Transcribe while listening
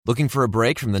Looking for a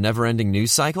break from the never-ending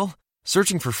news cycle?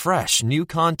 Searching for fresh, new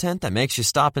content that makes you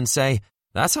stop and say,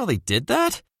 "That's how they did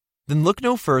that?" Then look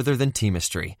no further than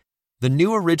Teamistry, the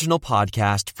new original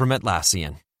podcast from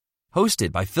Atlassian.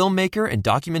 Hosted by filmmaker and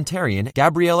documentarian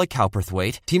Gabriella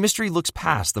Cowperthwaite, Teamistry looks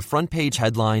past the front-page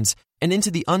headlines and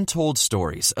into the untold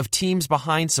stories of teams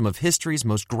behind some of history's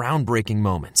most groundbreaking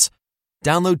moments.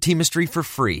 Download Teamistry for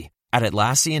free at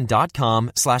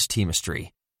Atlassian.com/Teamistry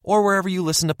or wherever you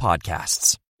listen to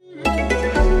podcasts.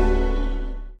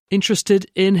 Interested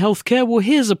in healthcare? Well,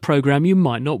 here's a programme you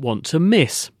might not want to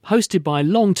miss. Hosted by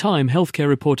long-time healthcare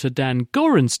reporter Dan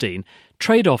Gorenstein,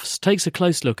 Trade-Offs takes a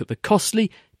close look at the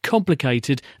costly,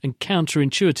 complicated and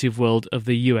counterintuitive world of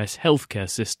the US healthcare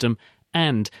system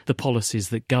and the policies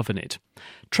that govern it.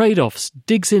 Trade-Offs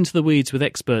digs into the weeds with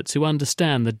experts who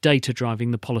understand the data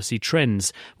driving the policy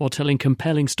trends while telling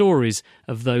compelling stories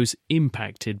of those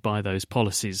impacted by those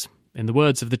policies. In the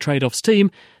words of the Trade-Offs team,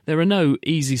 there are no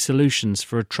easy solutions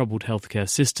for a troubled healthcare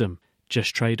system,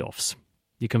 just trade-offs.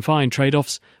 You can find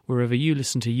Trade-Offs wherever you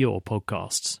listen to your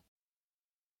podcasts.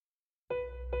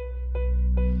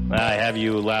 I have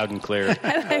you loud and clear.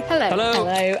 Hello.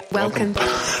 Hello. Welcome.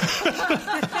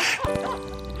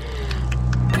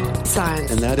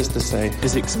 Science. And that is to say,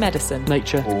 physics, Medicine.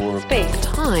 Nature. or Space.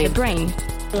 Time. The brain.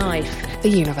 Life. The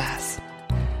universe.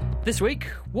 This week,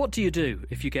 what do you do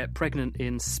if you get pregnant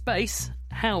in space?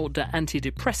 How do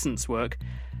antidepressants work?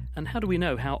 And how do we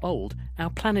know how old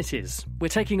our planet is? We're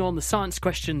taking on the science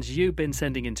questions you've been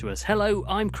sending in to us. Hello,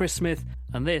 I'm Chris Smith,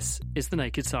 and this is The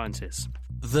Naked Scientists.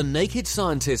 The Naked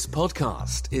Scientists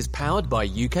podcast is powered by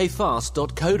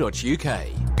ukfast.co.uk.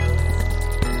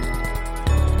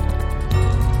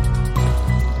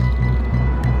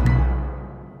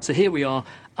 So here we are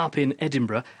up in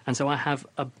Edinburgh, and so I have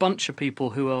a bunch of people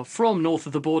who are from north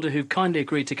of the border who've kindly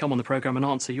agreed to come on the programme and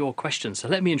answer your questions. So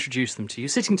let me introduce them to you.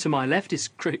 Sitting to my left is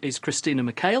Christina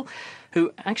McHale,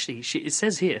 who actually, it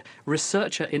says here,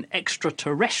 researcher in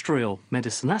extraterrestrial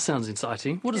medicine. That sounds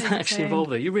exciting. What does that actually involve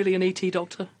there? You're really an ET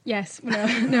doctor? Yes,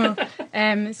 no.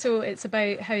 So it's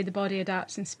about how the body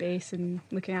adapts in space and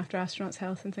looking after astronauts'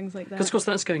 health and things like that. Because, of course,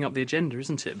 that's going up the agenda,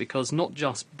 isn't it? Because not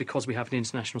just because we have an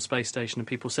International Space Station and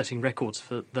people setting records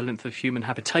for the length of human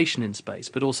habitation in space,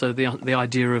 but also the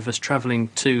idea of us travelling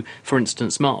to, for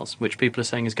instance, Mars, which people are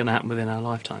saying is going to happen within our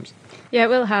lifetimes. Yeah, it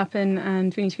will happen,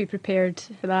 and we need to be prepared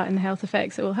for that and the health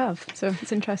effects it will have. So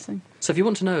it's interesting. So if you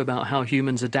want to know about how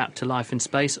humans adapt to life in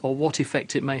space or what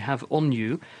effect it may have on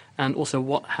you, and also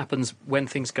what happens when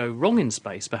things go wrong in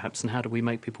space, perhaps, and how do we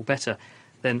make people better,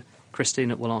 then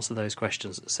Christina will answer those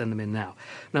questions. Send them in now.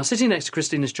 Now, sitting next to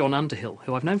Christina is John Underhill,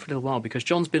 who I've known for a little while because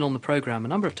John's been on the programme a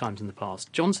number of times in the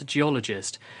past. John's a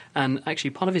geologist, and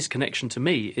actually part of his connection to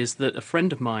me is that a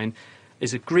friend of mine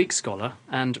is a Greek scholar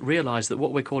and realised that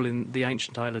what we're calling the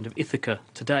ancient island of Ithaca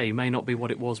today may not be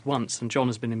what it was once, and John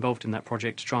has been involved in that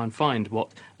project to try and find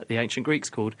what the ancient Greeks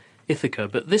called Ithaca.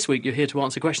 But this week you're here to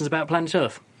answer questions about planet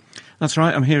Earth. That's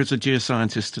right, I'm here as a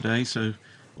geoscientist today, so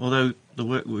although the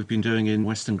work that we've been doing in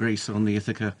Western Greece on the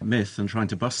Ithaca myth and trying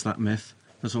to bust that myth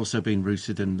has also been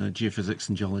rooted in geophysics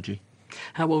and geology.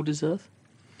 How old is Earth?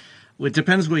 Well, it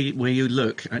depends where you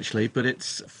look, actually, but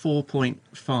it's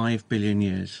 4.5 billion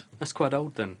years. That's quite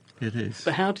old then. It is.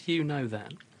 But how do you know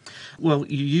that? Well,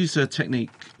 you use a technique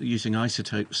using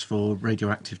isotopes for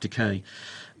radioactive decay.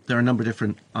 There are a number of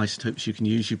different isotopes you can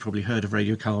use. You've probably heard of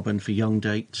radiocarbon for young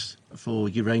dates, for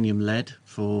uranium-lead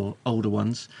for older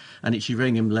ones, and it's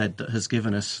uranium-lead that has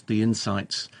given us the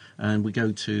insights. And we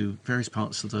go to various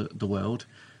parts of the world,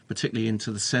 particularly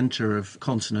into the centre of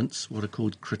continents, what are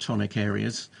called cratonic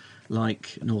areas,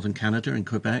 like northern Canada and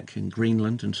Quebec and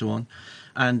Greenland and so on.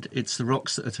 And it's the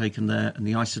rocks that are taken there and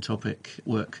the isotopic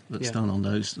work that's done on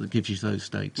those that gives you those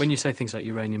states. When you say things like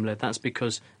uranium-lead, that's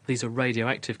because these are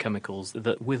radioactive chemicals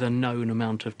that with a known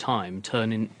amount of time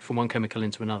turn in from one chemical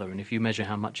into another. And if you measure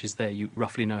how much is there, you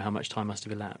roughly know how much time must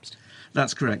have elapsed.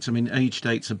 That's correct. I mean, age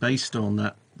dates are based on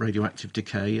that radioactive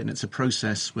decay, and it's a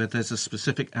process where there's a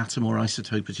specific atom or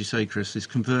isotope, as you say, Chris, is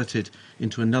converted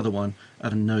into another one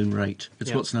at a known rate.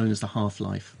 It's what's known as the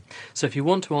half-life. So if you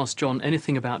want to ask John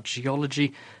anything about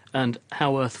geology and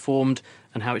how Earth formed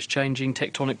and how it's changing,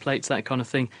 tectonic plates, that kind of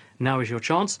thing, now is your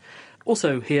chance.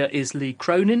 Also here is Lee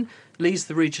Cronin. Lee's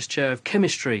the Regis Chair of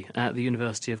Chemistry at the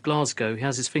University of Glasgow. He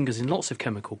has his fingers in lots of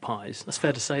chemical pies. That's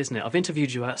fair to say, isn't it? I've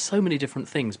interviewed you about so many different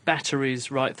things, batteries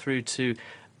right through to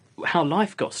how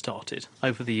life got started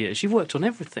over the years. You've worked on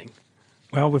everything.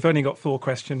 Well, we've only got 4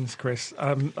 questions, Chris.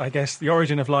 I guess the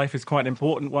origin of life is quite an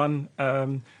important one.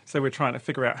 So we're trying to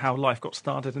figure out how life got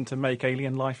started and to make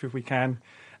alien life if we can,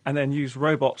 and then use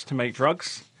robots to make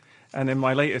drugs. And then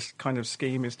my latest kind of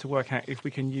scheme is to work out if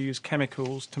we can use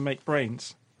chemicals to make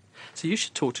brains. So you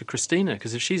should talk to Christina,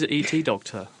 because if she's an ET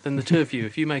doctor, then the two of you,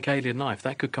 if you make alien life,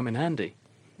 that could come in handy.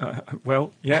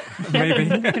 Well, yeah, maybe.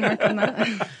 We can work on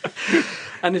that.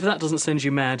 And if that doesn't send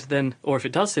you mad, then, or if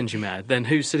it does send you mad, then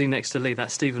who's sitting next to Lee?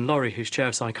 That's Stephen Laurie, who's Chair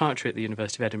of Psychiatry at the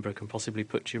University of Edinburgh, can possibly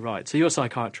put you right. So you're a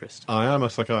psychiatrist. I am a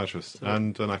psychiatrist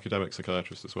and an academic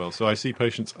psychiatrist as well. So I see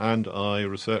patients and I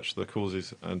research the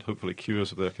causes and hopefully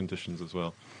cures of their conditions as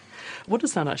well. What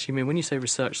does that actually mean? When you say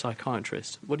research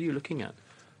psychiatrist, what are you looking at?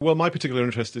 Well, my particular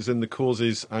interest is in the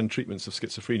causes and treatments of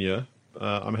schizophrenia.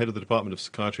 I'm head of the Department of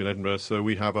Psychiatry in Edinburgh, so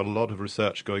we have a lot of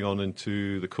research going on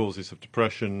into the causes of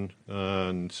depression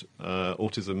and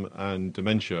autism and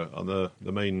dementia are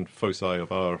the main foci of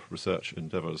our research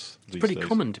endeavours these days. It's pretty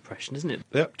common, depression, isn't it?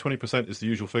 Yep, 20% is the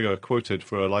usual figure quoted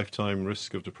for a lifetime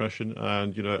risk of depression,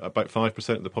 and about 5%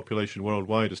 of the population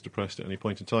worldwide is depressed at any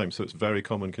point in time, so it's a very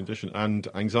common condition, and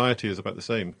anxiety is about the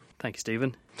same. Thank you,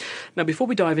 Stephen. Now, before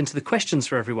we dive into the questions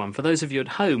for everyone, for those of you at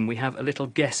home, we have a little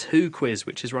Guess Who quiz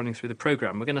which is running through the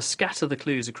programme. We're going to scatter the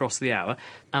clues across the hour.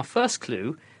 Our first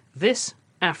clue, this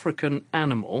African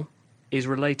animal is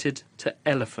related to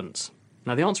elephants.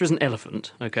 Now, the answer is an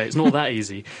elephant, OK? It's not that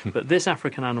easy, but this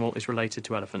African animal is related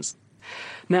to elephants.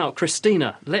 Now,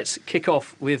 Christina, let's kick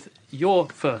off with your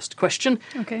first question.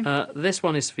 OK. This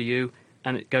one is for you,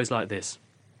 and it goes like this.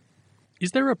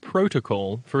 Is there a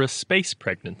protocol for a space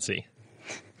pregnancy?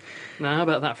 Now, how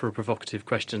about that for a provocative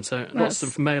question? So, lots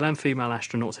of male and female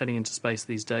astronauts heading into space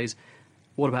these days.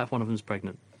 What about if one of them's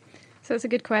pregnant? So that's a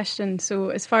good question. So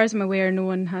as far as I'm aware, no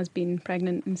one has been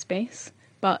pregnant in space.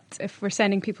 But if we're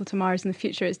sending people to Mars in the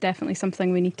future, it's definitely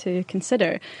something we need to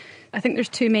consider. I think there's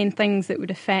two main things that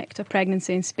would affect a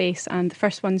pregnancy in space, and the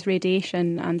first one's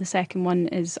radiation, and the second one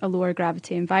is a lower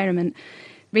gravity environment.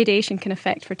 Radiation can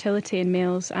affect fertility in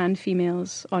males and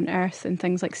females on Earth and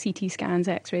things like CT scans,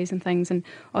 X-rays and things, and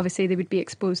obviously they would be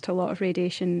exposed to a lot of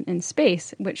radiation in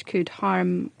space, which could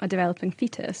harm a developing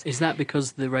fetus. Is that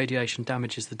because the radiation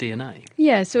damages the DNA?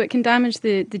 Yeah, so it can damage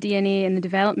the DNA and the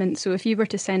development. So if you were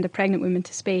to send a pregnant woman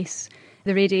to space,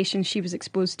 the radiation she was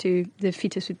exposed to, the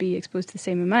fetus would be exposed to the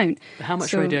same amount. How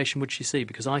much radiation would she see?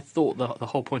 Because I thought the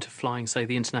whole point of flying, say,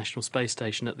 the International Space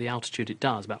Station at the altitude it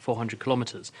does, about 400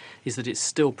 kilometres, is that it's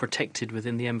still protected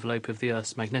within the envelope of the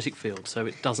Earth's magnetic field, so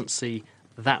it doesn't see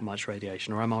that much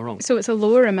radiation, or am I wrong? So it's a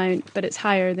lower amount, but it's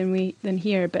higher than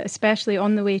here. But especially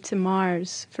on the way to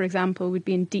Mars, for example, would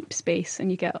be in deep space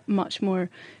and you get much more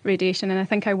radiation. And I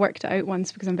think I worked it out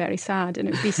once because I'm very sad, and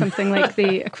it would be something like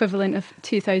the equivalent of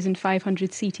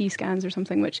 2,500 CT scans or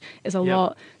something, which is a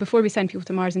lot. Before we send people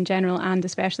to Mars in general, and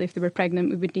especially if they were pregnant,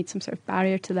 we would need some sort of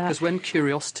barrier to that. Because when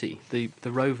Curiosity, the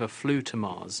rover, flew to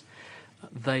Mars,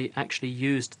 they actually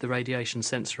used the radiation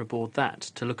sensor aboard that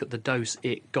to look at the dose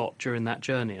it got during that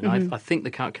journey. And I think the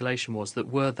calculation was that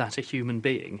were that a human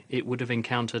being, it would have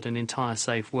encountered an entire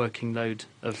safe working load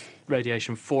of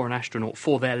radiation for an astronaut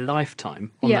for their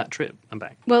lifetime on that trip and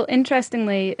back. Well,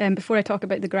 interestingly, before I talk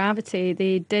about the gravity,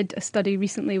 they did a study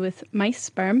recently with mice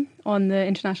sperm on the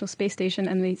International Space Station,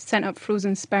 and they sent up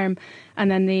frozen sperm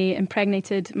and then they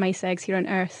impregnated mice eggs here on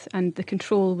Earth, and the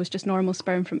control was just normal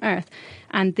sperm from Earth.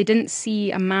 And they didn't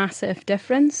see a massive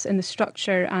difference in the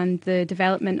structure and the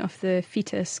development of the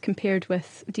fetus compared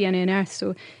with DNA on Earth.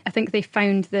 So I think they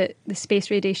found that the space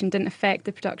radiation didn't affect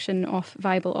the production of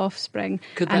viable offspring.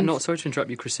 Could that not, sorry to interrupt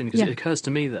you, Christine, because it occurs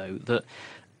to me, though, that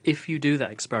if you do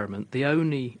that experiment, the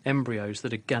only embryos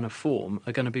that are going to form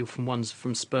are going to be from ones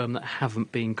from sperm that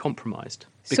haven't been compromised.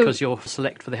 Because you'll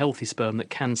select for the healthy sperm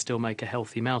that can still make a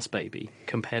healthy mouse baby,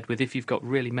 compared with if you've got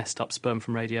really messed up sperm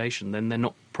from radiation, then they're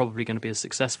not probably going to be as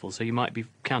successful. So you might be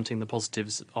counting the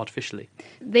positives artificially.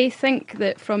 They think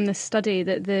that from this study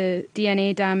that the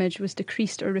DNA damage was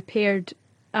decreased or repaired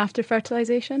after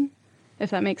fertilisation,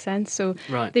 if that makes sense. So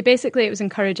it was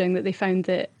encouraging that they found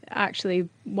that actually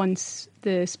once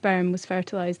the sperm was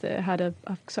fertilised that it had a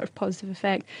sort of positive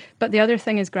effect. But the other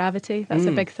thing is gravity. That's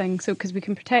a big thing. So because we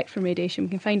can protect from radiation,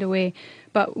 we can find a way.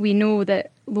 But we know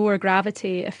that lower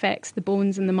gravity affects the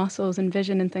bones and the muscles and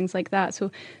vision and things like that.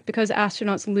 So because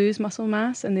astronauts lose muscle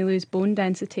mass and they lose bone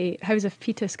density, how is a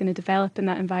fetus going to develop in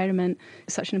that environment?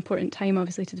 It's such an important time,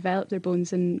 obviously, to develop their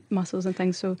bones and muscles and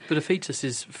things. But a fetus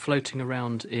is floating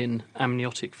around in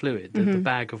amniotic fluid, the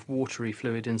bag of watery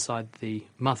fluid inside the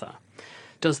mother.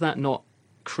 Does that not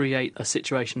create a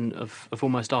situation of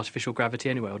almost artificial gravity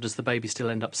anyway, or does the baby still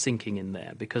end up sinking in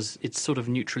there? Because it's sort of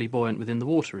neutrally buoyant within the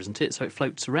water, isn't it? So it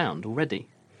floats around already.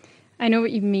 I know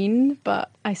what you mean, but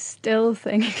I still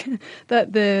think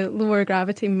that the lower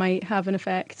gravity might have an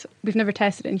effect. We've never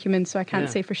tested it in humans, so I can't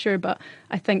say for sure, but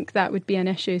I think that would be an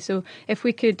issue. So if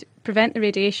we could prevent the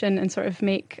radiation and sort of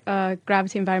make a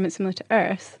gravity environment similar to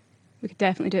Earth, we could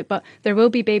definitely do it. But there will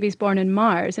be babies born on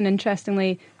Mars, and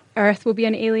interestingly, Earth will be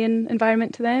an alien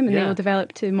environment to them, and they will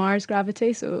develop to Mars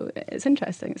gravity. So it's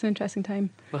interesting. It's an interesting time.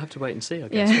 We'll have to wait and see, I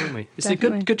guess, won't we? It's a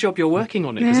good job you're working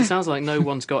on it, because it sounds like no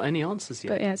one's got any answers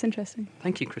yet. But yeah, it's interesting.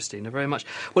 Thank you, Christina, very much.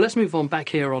 Well, let's move on back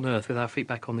here on Earth with our feet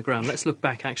back on the ground. Let's look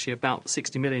back actually about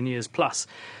 60 million years plus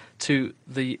to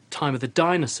the time of the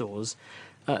dinosaurs.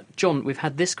 John, we've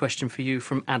had this question for you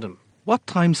from Adam. What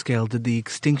timescale did the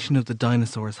extinction of the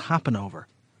dinosaurs happen over?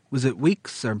 Was it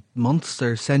weeks or months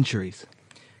or centuries?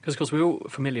 Because, of course, we're all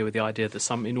familiar with the idea that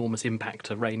some enormous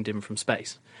impactor rained in from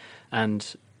space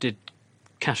and did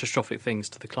catastrophic things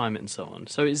to the climate and so on.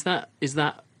 So is that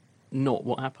not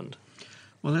what happened?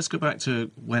 Well, let's go back to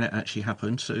when it actually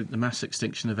happened. So the mass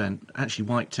extinction event actually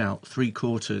wiped out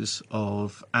 3/4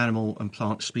 of animal and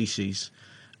plant species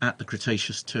at the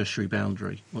Cretaceous-Tertiary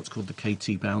boundary, what's called the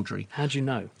KT boundary. How do you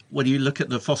know? Well, you look at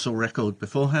the fossil record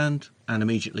beforehand and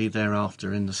immediately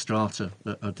thereafter in the strata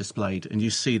that are displayed, and you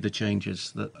see the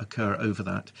changes that occur over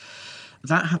that.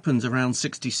 That happened around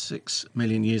 66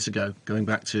 million years ago, going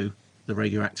back to the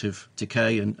radioactive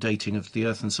decay and dating of the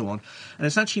Earth and so on. And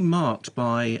it's actually marked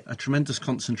by a tremendous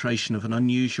concentration of an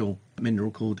unusual mineral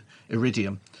called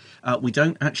iridium. We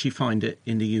don't actually find it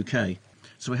in the UK.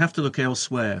 So we have to look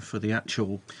elsewhere for the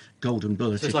actual golden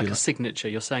bullet. So it's like a signature.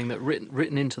 You're saying that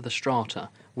written into the strata,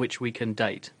 which we can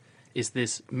date, is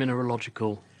this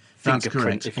mineralogical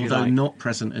fingerprint, that's correct, although not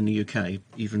present in the UK.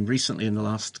 Even recently, in the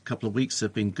last couple of weeks, there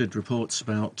have been good reports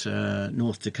about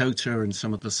North Dakota and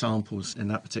some of the samples in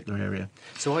that particular area.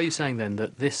 So are you saying then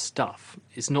that this stuff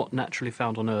is not naturally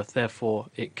found on Earth, therefore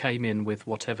it came in with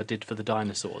whatever did for the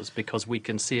dinosaurs, because we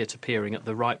can see it appearing at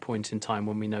the right point in time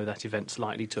when we know that event's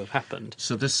likely to have happened?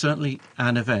 So there's certainly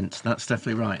an event, that's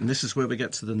definitely right. And this is where we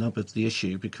get to the nub of the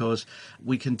issue, because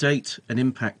we can date an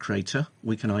impact crater.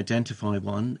 We can identify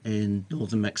one in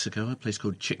northern Mexico, a place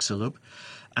called Chicxulub,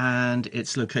 and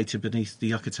it's located beneath the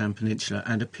Yucatan Peninsula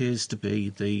and appears to be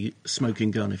the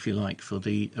smoking gun, if you like, for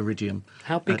the iridium.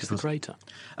 How big is the crater?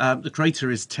 The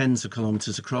crater is tens of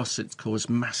kilometres across. It's caused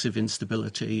massive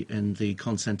instability in the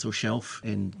continental shelf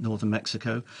in northern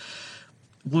Mexico.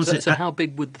 So how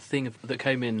big would the thing that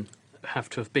came in have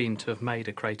to have been to have made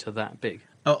a crater that big?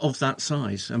 Of that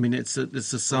size. I mean, it's the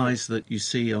size that you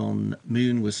see on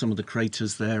Moon with some of the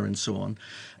craters there and so on.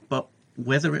 But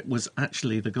whether it was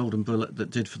actually the golden bullet that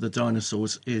did for the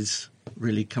dinosaurs is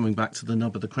really coming back to the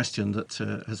nub of the question that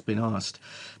has been asked,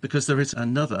 because there is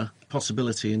another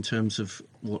possibility in terms of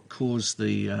what caused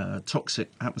the toxic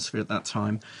atmosphere at that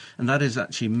time, and that is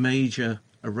actually major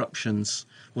eruptions,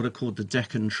 what are called the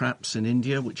Deccan traps in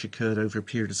India, which occurred over a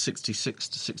period of 66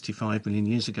 to 65 million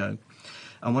years ago.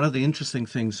 And one of the interesting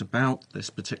things about this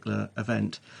particular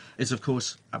event is, of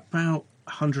course, about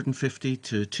 150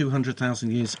 to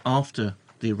 200,000 years after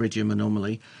the iridium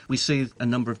anomaly, we see a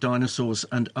number of dinosaurs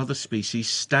and other species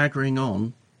staggering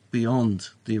on beyond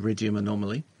the iridium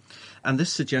anomaly. And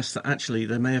this suggests that actually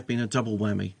there may have been a double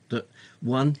whammy, that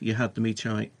one, you had the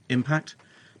meteorite impact,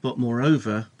 but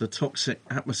moreover, the toxic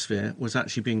atmosphere was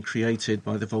actually being created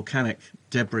by the volcanic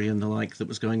debris and the like that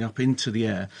was going up into the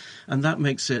air. And that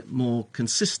makes it more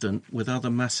consistent with other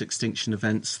mass extinction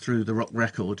events through the rock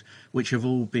record, which have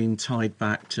all been tied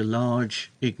back to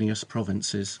large igneous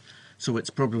provinces. So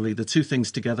it's probably the two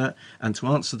things together. And to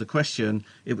answer the question,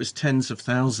 it was tens of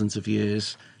thousands of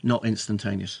years, not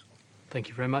instantaneous. Thank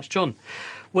you very much, John.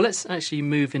 Well, let's actually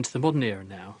move into the modern era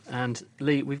now. And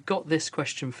Lee, we've got this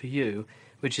question for you,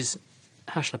 which is,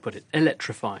 how shall I put it,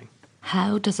 electrifying.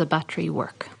 How does a battery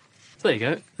work? So there you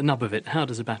go, the nub of it. How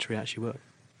does a battery actually work?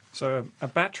 So a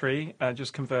battery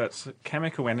just converts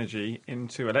chemical energy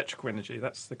into electrical energy.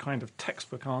 That's the kind of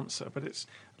textbook answer, but it's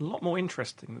a lot more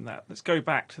interesting than that. Let's go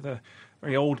back to the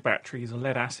very old batteries, the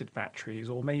lead-acid batteries,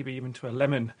 or maybe even to a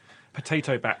lemon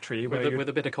potato battery. With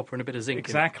a bit of copper and a bit of zinc.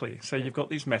 Exactly. So you've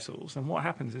got these metals, and what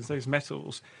happens is those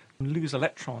metals lose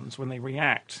electrons when they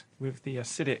react with the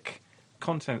acidic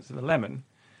contents of the lemon,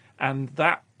 and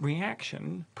that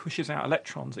reaction pushes out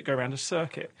electrons that go around a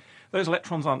circuit. Those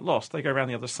electrons aren't lost, they go around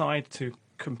the other side to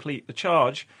complete the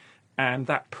charge, and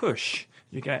that push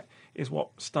you get is what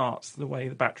starts the way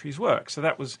the batteries work. So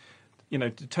that was,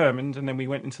 determined, and then we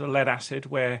went into the lead acid,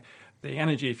 where the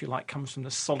energy, if you like, comes from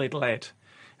the solid lead.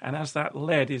 And as that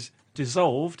lead is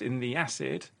dissolved in the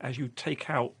acid, as you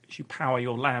power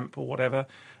your lamp or whatever,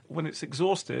 when it's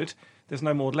exhausted, there's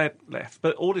no more lead left.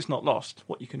 But all is not lost.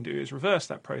 What you can do is reverse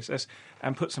that process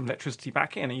and put some electricity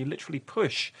back in, and you literally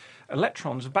push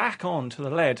electrons back onto the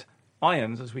lead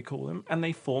ions, as we call them, and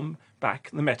they form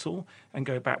back the metal and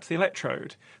go back to the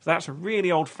electrode. So that's a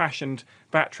really old-fashioned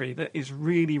battery that is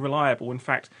really reliable. In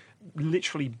fact,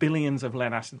 literally billions of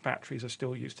lead-acid batteries are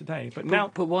still used today.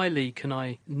 But why, Lee, can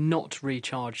I not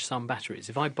recharge some batteries?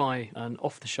 If I buy an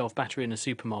off-the-shelf battery in a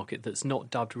supermarket that's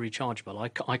not dubbed rechargeable,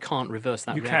 I can't reverse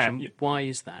that reaction. Why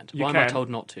is that? Why am I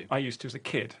told not to? I used to as a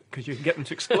kid, because you can get them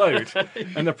to explode.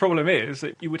 And the problem is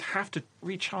that you would have to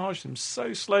recharge them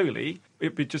so slowly,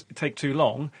 it would just take too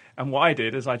long. And what I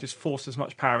did is I just forced as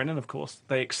much power in, and of course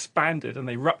they expanded and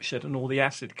they ruptured and all the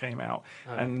acid came out.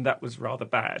 And that was rather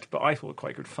bad, but I thought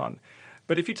quite good fun.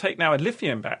 But if you take now a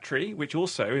lithium battery, which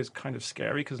also is kind of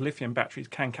scary because lithium batteries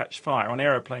can catch fire. On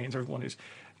aeroplanes, everyone is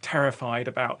terrified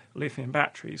about lithium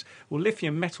batteries. Well,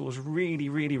 lithium metal is really,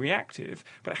 really reactive,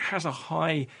 but it has a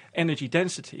high energy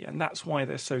density, and that's why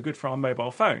they're so good for our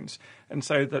mobile phones. And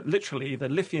so that literally the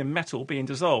lithium metal being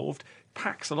dissolved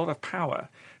packs a lot of power.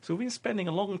 So we've been spending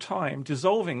a long time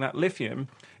dissolving that lithium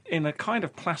in a kind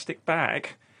of plastic bag,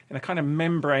 in a kind of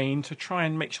membrane, to try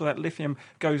and make sure that lithium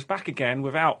goes back again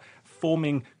without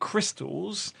forming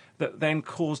crystals that then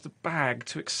cause the bag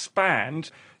to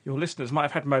expand. Your listeners might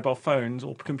have had mobile phones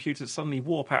or computers suddenly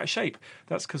warp out of shape.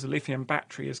 That's because the lithium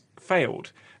battery has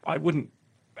failed. I wouldn't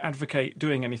advocate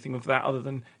doing anything with that other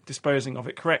than disposing of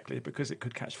it correctly, because it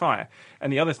could catch fire.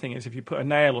 And the other thing is, if you put a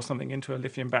nail or something into a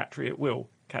lithium battery, it will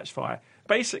catch fire.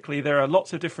 Basically, there are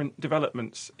lots of different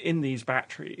developments in these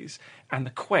batteries, and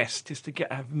the quest is to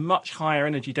get a much higher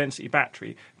energy density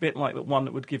battery, a bit like the one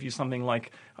that would give you something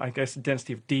like, I guess, the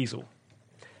density of diesel.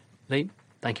 Lee,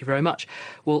 thank you very much.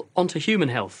 Well, on to human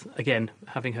health, again,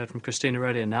 having heard from Christina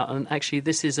earlier now, and actually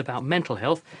this is about mental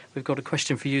health. We've got a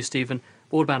question for you, Stephen,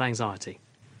 all about anxiety.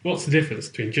 What's the difference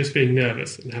between just being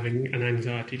nervous and having an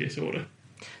anxiety disorder?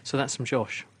 So that's from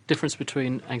Josh. Difference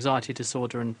between anxiety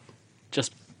disorder and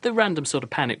just the random sort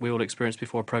of panic we all experience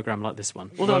before a programme like this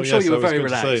one. Although I'm sure you were very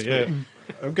relaxed.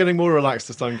 I'm getting more relaxed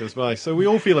as time goes by. So we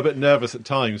all feel a bit nervous at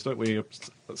times, don't we?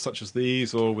 Such as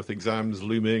these, or with exams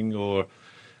looming, or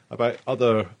about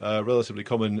other relatively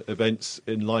common events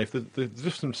in life. The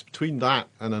difference between that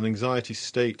and an anxiety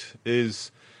state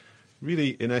is really,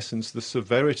 in essence, the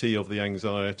severity of the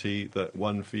anxiety that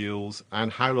one feels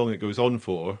and how long it goes on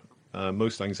for.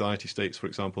 Most anxiety states, for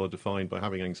example, are defined by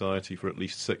having anxiety for at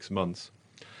least 6 months.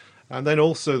 And then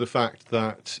also the fact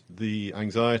that the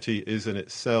anxiety is in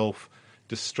itself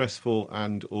distressful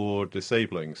and or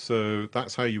disabling. So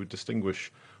that's how you would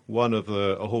distinguish one of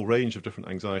a whole range of different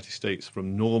anxiety states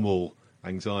from normal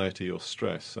anxiety or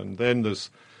stress. And then there's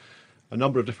a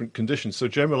number of different conditions. So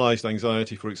generalized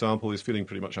anxiety, for example, is feeling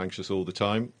pretty much anxious all the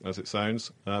time, as it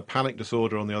sounds. Panic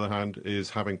disorder, on the other hand, is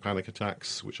having panic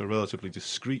attacks, which are relatively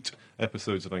discrete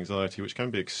episodes of anxiety, which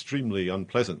can be extremely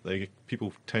unpleasant.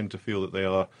 People tend to feel that they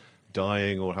are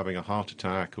dying or having a heart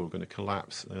attack or going to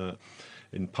collapse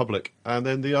in public. And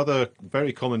then the other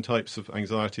very common types of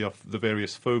anxiety are the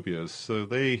various phobias. So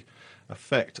they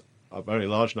affect a very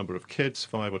large number of kids.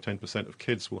 5 or 10% of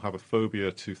kids will have a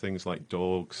phobia to things like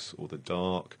dogs or the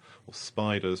dark or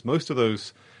spiders. Most of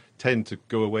those tend to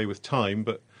go away with time,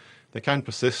 but they can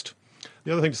persist.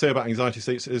 The other thing to say about anxiety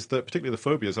states is that particularly the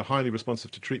phobias are highly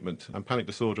responsive to treatment, and panic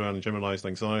disorder and generalised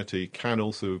anxiety can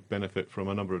also benefit from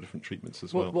a number of different treatments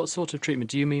as well. What sort of treatment?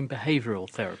 Do you mean behavioural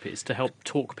therapies to help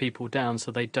talk people down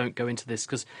so they don't go into this?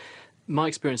 Because my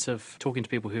experience of talking to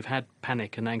people who've had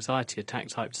panic and anxiety attack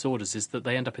type disorders is that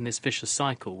they end up in this vicious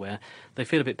cycle where they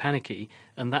feel a bit panicky,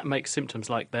 and that makes symptoms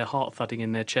like their heart thudding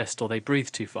in their chest or they breathe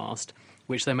too fast,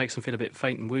 which then makes them feel a bit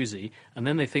faint and woozy, and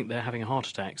then they think they're having a heart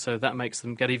attack, so that makes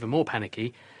them get even more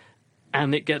panicky,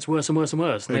 and it gets worse and worse and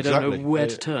worse, and Exactly. They don't know where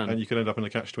to turn. And you can end up in a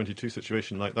catch-22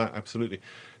 situation like that, absolutely.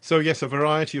 So yes, a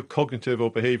variety of cognitive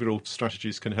or behavioural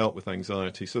strategies can help with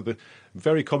anxiety. So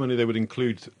very commonly they would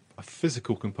include a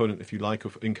physical component, if you like,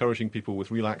 of encouraging people with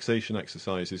relaxation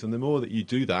exercises, and the more that you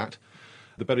do that,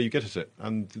 the better you get at it.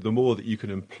 And the more that you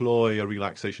can employ a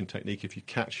relaxation technique if you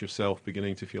catch yourself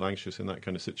beginning to feel anxious in that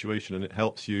kind of situation, and it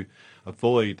helps you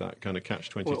avoid that kind of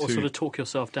catch-22. Or sort of talk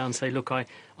yourself down, say, look,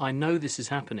 I know this is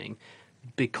happening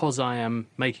because I am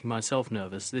making myself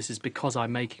nervous. This is because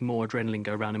I'm making more adrenaline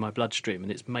go around in my bloodstream,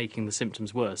 and it's making the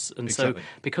symptoms worse. And Exactly. So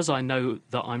because I know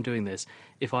that I'm doing this,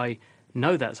 if I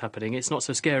know that's happening, it's not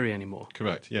so scary anymore.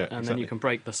 Correct, yeah. And then you can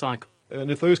break the cycle. And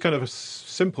if those kind of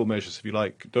simple measures, if you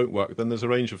like, don't work, then there's a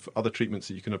range of other treatments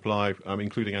that you can apply,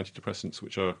 including antidepressants,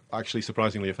 which are actually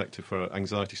surprisingly effective for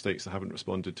anxiety states that haven't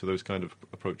responded to those kind of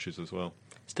approaches as well.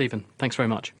 Stephen, thanks very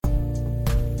much.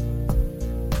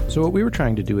 So what we were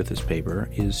trying to do with this paper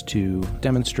is to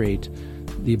demonstrate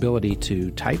the ability to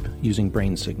type using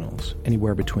brain signals,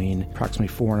 anywhere between approximately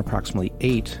 4 and approximately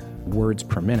 8 words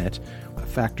per minute, a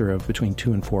factor of between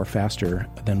 2 and 4 faster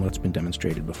than what's been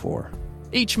demonstrated before.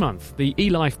 Each month, the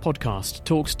eLife podcast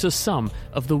talks to some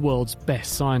of the world's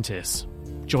best scientists.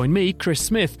 Join me, Chris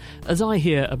Smith, as I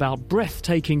hear about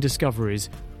breathtaking discoveries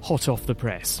hot off the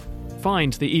press.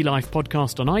 Find the eLife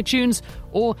podcast on iTunes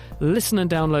or listen and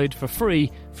download for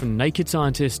free from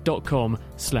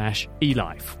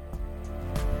nakedscientist.com/elife.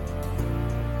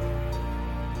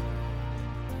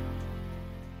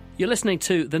 You're listening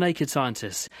to The Naked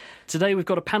Scientists. Today we've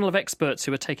got a panel of experts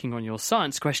who are taking on your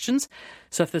science questions.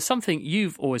 So if there's something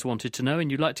you've always wanted to know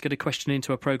and you'd like to get a question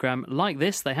into a programme like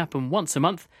this, they happen once a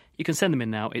month, you can send them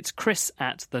in now. It's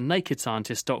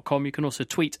chris@thenakedscientist.com. You can also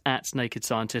tweet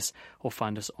 @nakedscientists or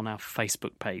find us on our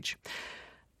Facebook page.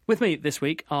 With me this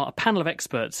week are a panel of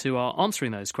experts who are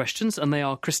answering those questions, and they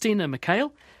are Christina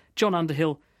McHale, John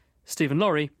Underhill, Stephen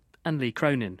Laurie and Lee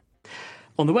Cronin.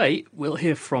 On the way, we'll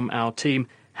hear from our team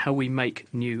how we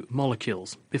make new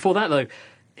molecules. Before that, though,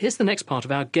 here's the next part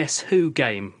of our Guess Who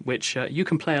game, which you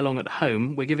can play along at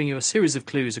home. We're giving you a series of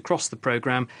clues across the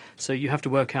programme, so you have to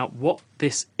work out what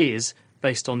this is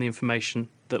based on the information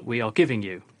that we are giving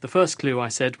you. The first clue I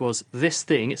said was this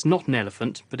thing. It's not an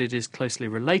elephant, but it is closely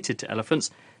related to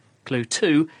elephants. Clue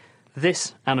 2,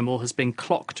 this animal has been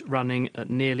clocked running at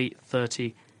nearly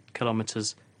 30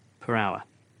 kilometres per hour.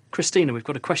 Christina, we've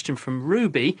got a question from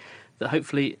Ruby that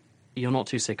hopefully you're not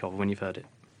too sick of when you've heard it.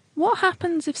 What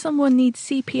happens if someone needs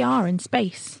CPR in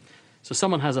space? So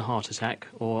someone has a heart attack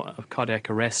or a cardiac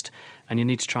arrest and you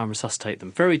need to try and resuscitate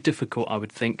them. Very difficult, I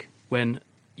would think, when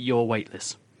you're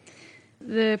weightless.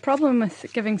 The problem with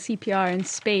giving CPR in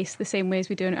space the same way as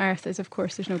we do on Earth is, of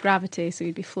course, there's no gravity, so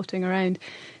you'd be floating around.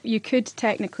 You could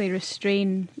technically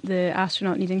restrain the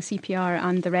astronaut needing CPR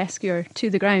and the rescuer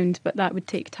to the ground, but that would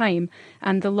take time.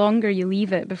 And the longer you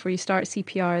leave it before you start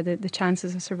CPR, the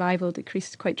chances of survival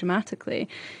decrease quite dramatically.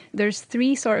 There's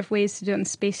 3 sort of ways to do it on the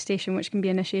space station, which can be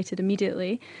initiated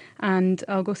immediately, and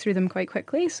I'll go through them quite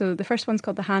quickly. So the first one's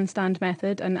called the handstand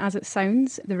method, and as it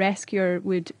sounds, the rescuer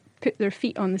would put their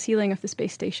feet on the ceiling of the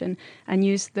space station and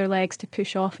use their legs to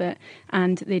push off it,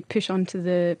 and they'd push onto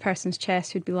the person's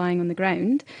chest who'd be lying on the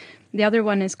ground. The other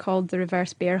one is called the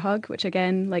reverse bear hug, which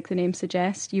again, like the name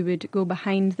suggests, you would go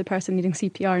behind the person needing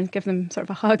CPR and give them sort of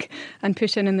a hug and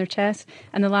push in their chest.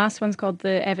 And the last one's called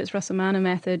the Evans-Russellmann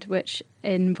method, which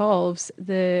involves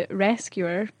the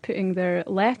rescuer putting their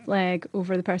left leg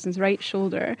over the person's right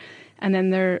shoulder and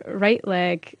then their right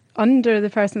leg under the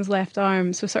person's left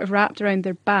arm, so sort of wrapped around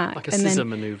their back. Like a scissor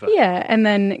manoeuvre. Yeah, and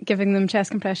then giving them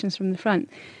chest compressions from the front.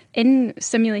 In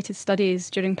simulated studies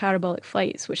during parabolic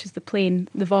flights, which is the plane,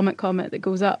 the Vomit Comet that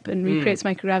goes up and recreates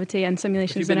microgravity and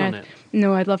simulations on Earth. It?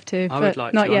 No, I'd love to. I would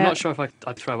like not to. Yet. I'm not sure if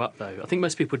I'd throw up, though. I think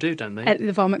most people do, don't they? At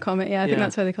the Vomit Comet, yeah, I think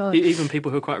that's how they call it. Even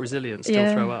people who are quite resilient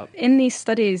still throw up. In these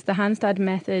studies, the handstand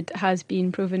method has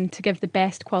been proven to give the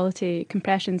best quality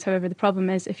compressions. However, the problem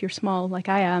is if you're small, like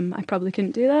I am, I probably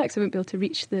couldn't do that because I wouldn't be able to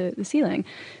reach the ceiling.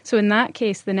 So in that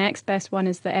case, the next best one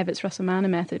is the Evans-Russellmann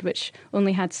method, which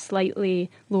only had slightly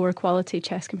lower quality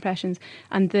chest compressions,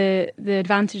 and the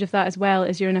advantage of that as well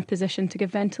is you're in a position to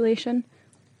give ventilation.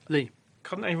 Lee,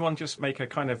 couldn't anyone just make a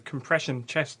kind of compression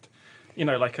chest,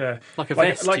 like a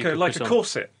vest, like a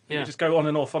corset? Yeah. You just go on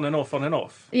and off, on and off, on and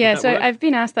off. Yeah, so I've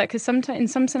been asked that because in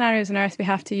some scenarios on Earth we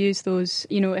have to use those,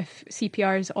 if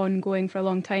CPR is ongoing for a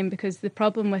long time, because the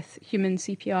problem with human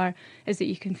CPR is that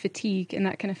you can fatigue and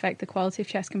that can affect the quality of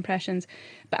chest compressions.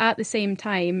 But at the same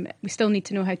time, we still need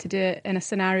to know how to do it in a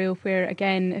scenario where,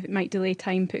 again, it might delay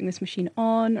time putting this machine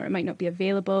on or it might not be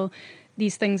available.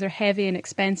 These things are heavy and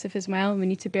expensive as well, and we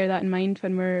need to bear that in mind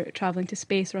when we're travelling to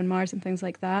space or on Mars and things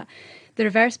like that. The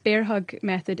reverse bear hug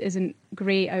method isn't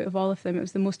great out of all of them. It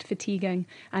was the most fatiguing,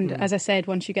 and as I said,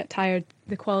 once you get tired,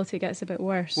 the quality gets a bit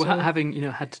worse. Well, having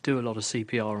had to do a lot of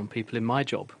CPR on people in my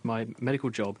job, my medical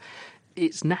job,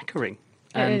 it's knackering.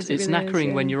 And it's really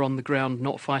knackering when you're on the ground,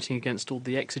 not fighting against all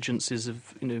the exigencies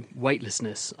of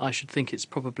weightlessness. I should think it's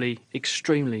probably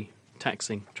extremely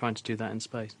taxing trying to do that in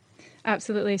space.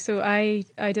 Absolutely. So I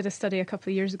did a study a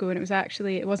couple of years ago, and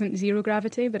it wasn't zero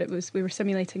gravity, but we were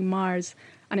simulating Mars,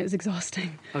 and it was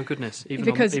exhausting. Oh goodness! Even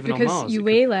because on Mars, you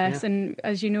weigh less, and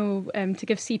as you know, to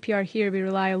give CPR here, we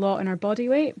rely a lot on our body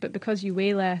weight, but because you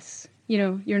weigh less,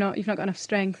 you've not got enough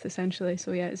strength essentially.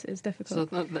 So yeah, it's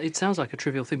difficult. So it sounds like a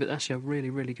trivial thing, but actually a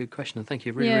really, really good question, and thank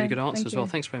you. Really good answer as well.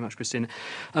 Thanks very much, Christina.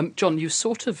 John, you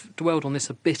sort of dwelled on this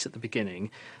a bit at the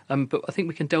beginning, but I think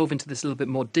we can delve into this a little bit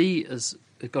more. Dee has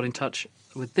got in touch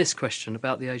with this question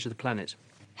about the age of the planet.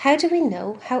 How do we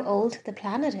know how old the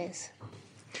planet is?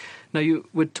 Now, you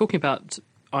were talking about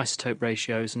isotope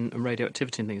ratios and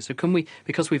radioactivity and things. So can we,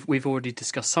 because we've already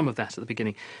discussed some of that at the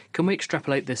beginning, can we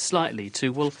extrapolate this slightly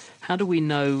to, well, how do we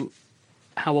know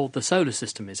how old the solar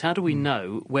system is? How do we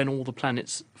know when all the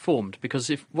planets formed? Because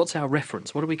what's our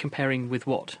reference? What are we comparing with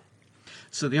what?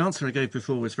 So the answer I gave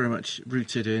before was very much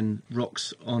rooted in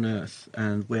rocks on Earth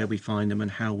and where we find them and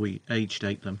how we age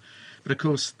date them. But of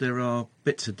course, there are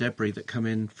bits of debris that come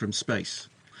in from space.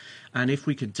 And if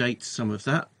we could date some of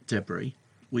that debris,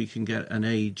 we can get an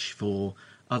age for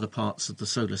other parts of the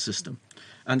solar system.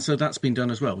 And so that's been done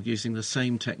as well, using the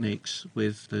same techniques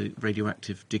with the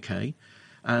radioactive decay.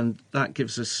 And that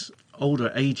gives us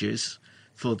older ages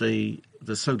for the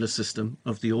solar system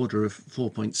of the order of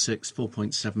 4.6,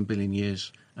 4.7 billion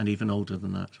years, and even older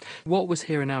than that. What was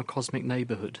here in our cosmic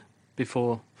neighbourhood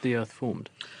before the Earth formed?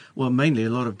 Well, mainly a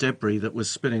lot of debris that was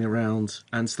spinning around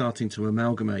and starting to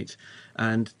amalgamate.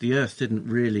 And the Earth didn't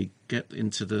really get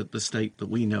into the state that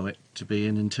we know it to be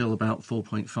in until about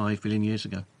 4.5 billion years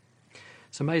ago.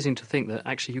 It's amazing to think that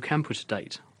actually you can put a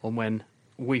date on when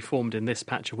we formed in this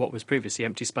patch of what was previously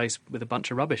empty space with a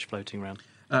bunch of rubbish floating around.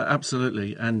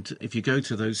 Absolutely. And if you go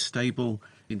to those stable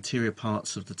interior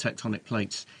parts of the tectonic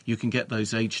plates, you can get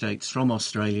those age dates from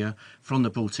Australia, from the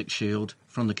Baltic Shield,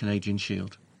 from the Canadian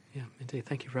Shield. Yeah, indeed.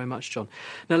 Thank you very much, John.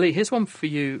 Now, Lee, here's one for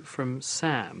you from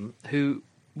Sam, who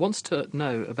wants to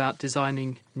know about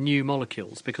designing new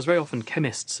molecules, because very often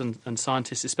chemists and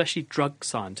scientists, especially drug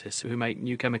scientists who make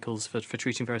new chemicals for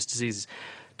treating various diseases,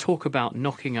 talk about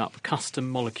knocking up custom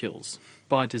molecules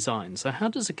by design. So how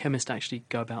does a chemist actually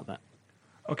go about that?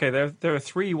 Okay, there are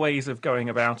three ways of going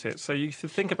about it. So you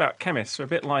should think about chemists are a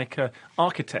bit like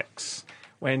architects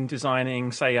when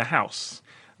designing, say, a house.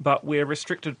 But we're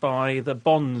restricted by the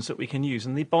bonds that we can use,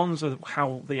 and the bonds are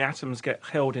how the atoms get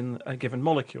held in a given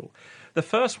molecule. The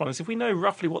first one is if we know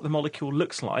roughly what the molecule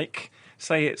looks like,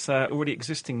 say it's an already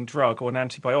existing drug or an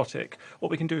antibiotic, what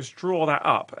we can do is draw that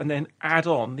up and then add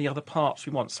on the other parts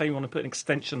we want. Say we want to put an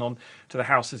extension on to the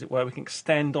house, as it were, we can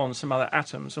extend on some other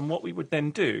atoms. And what we would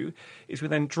then do is we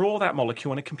then draw that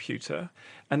molecule on a computer,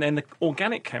 and then the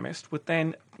organic chemist would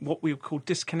then, what we would call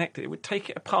disconnect it. It would take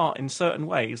it apart in certain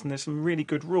ways, and there's some really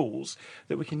good rules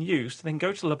that we can use to then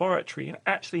go to the laboratory and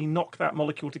actually knock that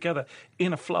molecule together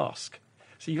in a flask.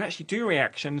 So you actually do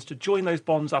reactions to join those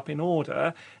bonds up in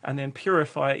order and then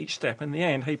purify each step. In the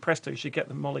end, hey presto, you should get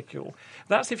the molecule.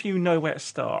 That's if you know where to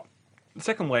start. The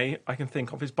second way I can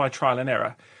think of is by trial and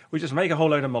error. We just make a whole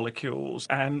load of molecules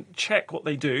and check what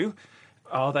they do.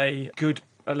 Are they good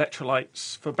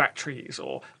electrolytes for batteries,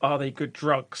 or are they good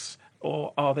drugs,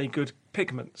 or are they good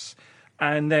pigments?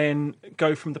 And then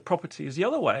go from the properties. The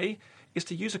other way is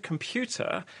to use a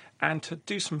computer and to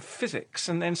do some physics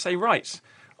and then say, right,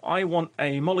 I want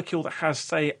a molecule that has,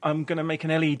 say, I'm going to make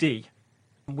an LED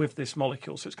with this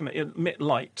molecule, so it's going to emit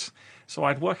light. So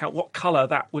I'd work out what colour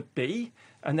that would be,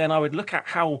 and then I would look at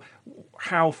how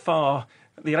far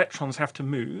the electrons have to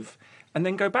move, and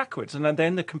then go backwards. And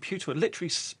then the computer would literally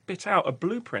spit out a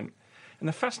blueprint. And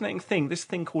the fascinating thing, this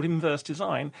thing called inverse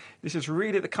design, this is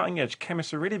really at the cutting edge.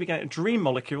 Chemists are really beginning to dream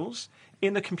molecules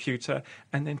in the computer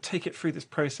and then take it through this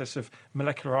process of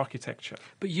molecular architecture.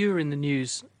 But you were in the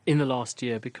news in the last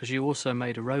year because you also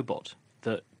made a robot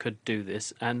that could do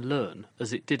this and learn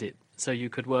as it did it. So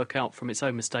you could work out from its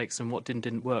own mistakes and what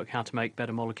didn't work, how to make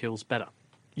better molecules better.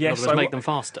 Yes, make them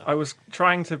faster. I was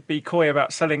trying to be coy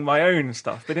about selling my own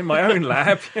stuff, but in my own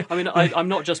lab... I mean, I'm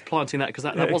not just planting that, because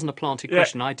that wasn't a planted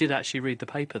question. I did actually read the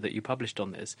paper that you published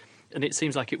on this, and it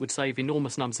seems like it would save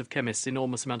enormous numbers of chemists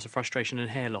enormous amounts of frustration and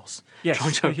hair loss.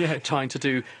 Yes. Trying to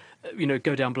do...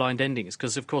 go down blind endings,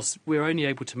 because, of course, we're only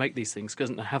able to make these things,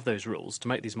 because have those rules to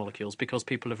make these molecules, because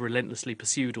people have relentlessly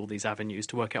pursued all these avenues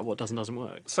to work out what does and doesn't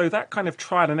work. So that kind of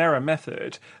trial and error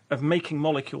method of making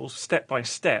molecules step by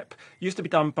step used to be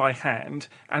done by hand,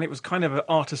 and it was kind of an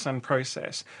artisan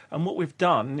process. And what we've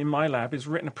done in my lab is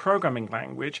written a programming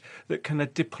language that can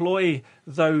deploy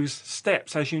those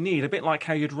steps as you need, a bit like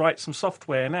how you'd write some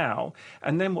software now.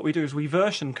 And then what we do is we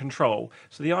version control.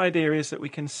 So the idea is that we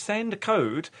can send a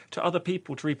code to other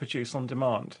people to reproduce on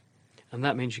demand. And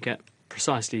that means you get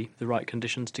precisely the right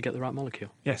conditions to get the right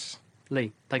molecule. Yes.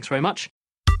 Lee, thanks very much.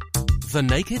 The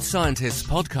Naked Scientists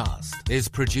podcast is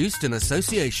produced in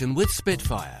association with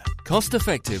Spitfire,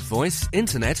 cost-effective voice,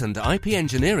 internet and IP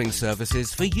engineering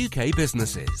services for UK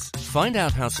businesses. Find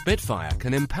out how Spitfire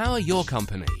can empower your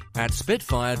company at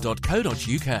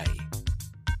spitfire.co.uk.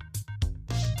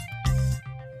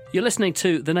 You're listening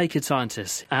to The Naked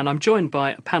Scientists, and I'm joined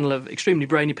by a panel of extremely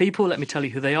brainy people. Let me tell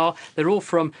you who they are. They're all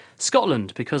from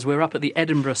Scotland, because we're up at the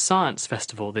Edinburgh Science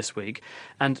Festival this week.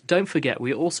 And don't forget,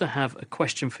 we also have a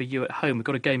question for you at home. We've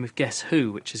got a game of Guess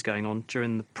Who, which is going on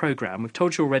during the programme. We've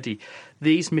told you already,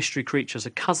 these mystery creatures are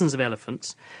cousins of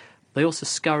elephants. They also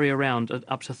scurry around at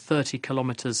up to 30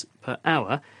 kilometres per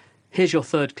hour. Here's your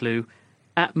third clue.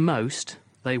 At most,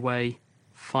 they weigh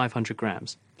 500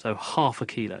 grams, so half a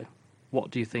kilo. What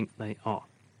do you think they are?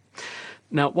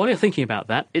 Now, while you're thinking about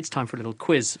that, it's time for a little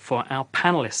quiz for our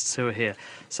panellists who are here.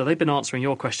 So they've been answering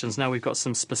your questions. Now we've got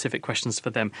some specific questions for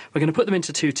them. We're going to put them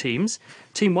into two teams.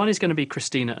 Team 1 is going to be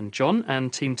Christina and John,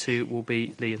 and Team 2 will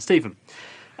be Lee and Stephen.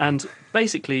 And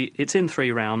basically, it's in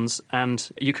 3 rounds, and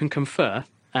you can confer,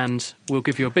 and we'll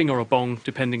give you a bing or a bong,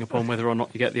 depending upon whether or not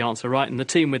you get the answer right. And the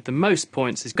team with the most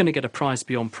points is going to get a prize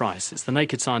beyond price. It's the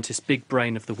Naked Scientist Big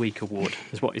Brain of the Week award,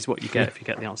 is what you get if you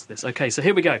get the answer to this. OK, so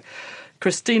here we go.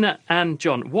 Christina and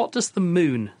John, what does the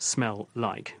moon smell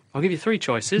like? I'll give you 3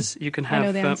 choices. You can have... I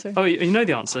know the answer. Oh, you know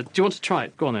the answer. Do you want to try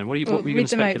it? Go on then. What were you going to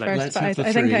speculate? First, but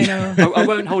I think I know. I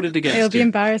won't hold it against you. It'll be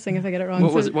embarrassing if I get it wrong.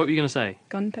 What were you going to say?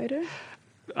 Gunpowder?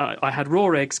 I had raw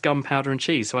eggs, gunpowder and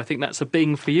cheese, so I think that's a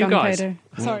bing for you guys.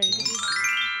 Sorry.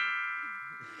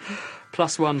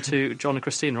 +1 to John and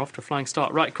Christina, off to a flying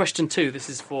start. Right, question 2. This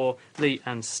is for Lee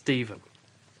and Stephen.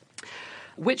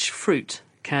 Which fruit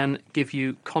can give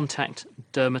you contact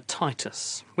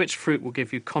dermatitis? Which fruit will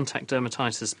give you contact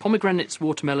dermatitis? Pomegranates,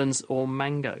 watermelons or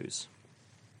mangoes?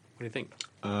 What do you think?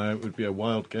 It would be a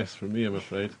wild guess from me, I'm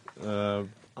afraid. Let's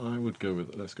go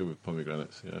with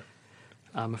pomegranates, yeah.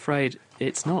 I'm afraid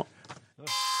it's not.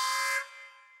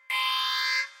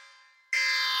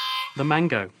 The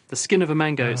mango, the skin of a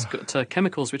mango, it's got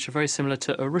chemicals which are very similar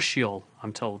to urushiol,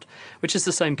 I'm told, which is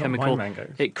the same chemical. My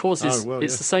mango. It causes.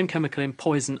 It's the same chemical in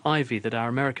poison ivy that our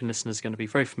American listeners are going to be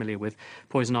very familiar with.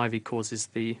 Poison ivy causes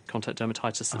the contact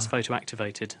dermatitis that's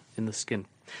photoactivated in the skin.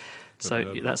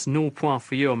 So that's 0 point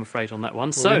for you, I'm afraid, on that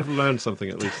one. Well, we've learned something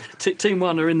at least. Team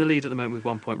 1 are in the lead at the moment with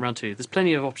 1 point. Round 2. There's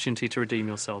plenty of opportunity to redeem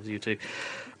yourselves, you two.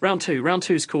 Round 2. Round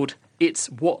 2 is called It's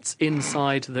What's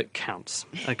Inside That Counts.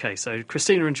 OK, so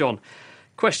Christina and John,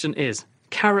 question is,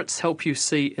 carrots help you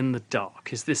see in the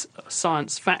dark. Is this a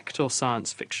science fact or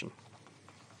science fiction?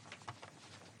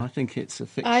 I think it's a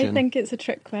fiction. I think it's a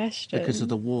trick question. Because of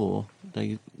the war,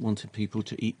 they wanted people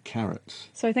to eat carrots.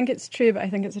 So I think it's true, but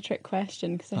I think it's a trick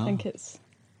question, because I think it's...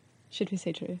 Should we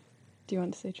say true? Do you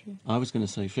want to say true? I was going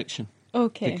to say fiction.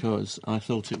 OK. Because I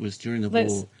thought it was during the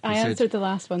war. I answered the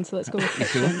last one, so let's go with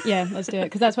fiction. Yeah, let's do it,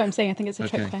 because that's what I'm saying. I think it's a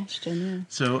trick question, yeah.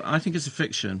 So I think it's a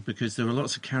fiction, because there were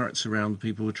lots of carrots around.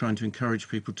 People were trying to encourage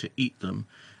people to eat them,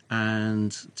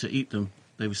 and to eat them,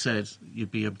 they said you'd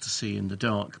be able to see in the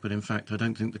dark, but in fact I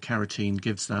don't think the carotene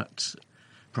gives that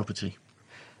property.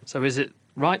 So is it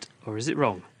right or is it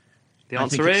wrong? The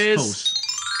answer I think is... it's false.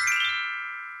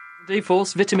 Indeed,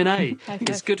 false. Vitamin A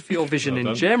is good for your vision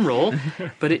in general,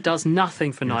 but it does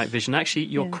nothing for night vision. Actually,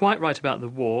 you're quite right about the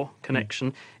war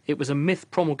connection. It was a myth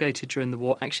promulgated during the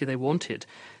war. Actually, they wanted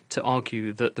to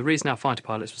argue that the reason our fighter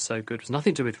pilots were so good was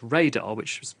nothing to do with radar,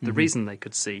 which was the reason they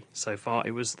could see so far.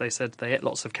 It was, they said, they ate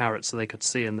lots of carrots so they could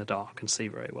see in the dark and see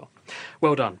very well.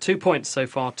 Well done. 2 points so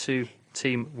far to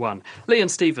Team 1. Lee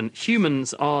and Stephen,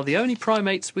 humans are the only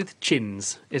primates with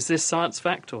chins. Is this science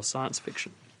fact or science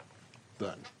fiction?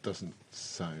 That doesn't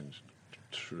sound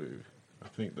true. I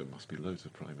think there must be loads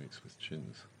of primates with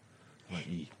chins, like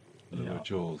lower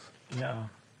jaws. Yeah,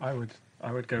 I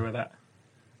would go with that.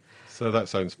 So that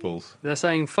sounds false. They're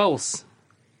saying false.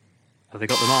 Have they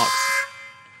got the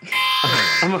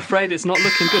marks? I'm afraid it's not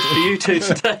looking good for you two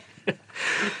today.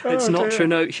 It's not true.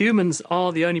 No, humans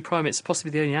are the only primates,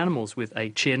 possibly the only animals with a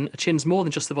chin. A chin's more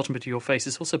than just the bottom bit of your face.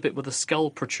 It's also a bit where the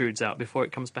skull protrudes out before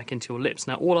it comes back into your lips.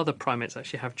 Now, all other primates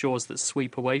actually have jaws that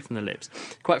sweep away from the lips.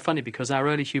 Quite funny, because our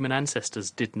early human ancestors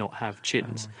did not have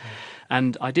chins.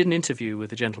 And I did an interview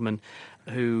with a gentleman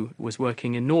who was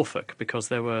working in Norfolk, because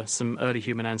there were some early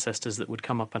human ancestors that would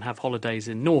come up and have holidays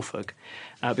in Norfolk,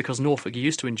 because Norfolk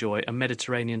used to enjoy a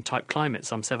Mediterranean-type climate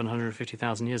some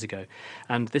 750,000 years ago.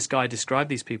 And this guy described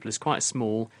these people as quite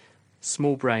small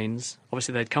brains.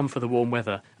 Obviously, they'd come for the warm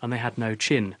weather, and they had no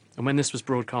chin. And when this was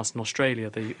broadcast in Australia,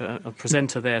 the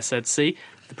presenter there said, see,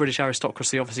 the British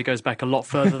aristocracy obviously goes back a lot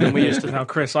further than we used to. Now,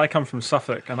 Chris, I come from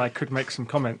Suffolk, and I could make some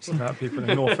comments about people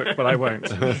in Norfolk, but I won't.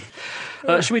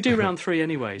 Should we do round 3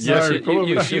 anyway? So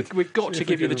Yeah, we've got to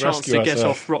give you the chance to get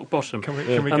off rock bottom. Can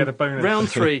we get a bonus? Round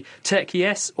 3, tech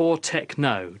yes or tech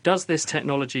no? Does this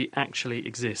technology actually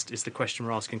exist, is the question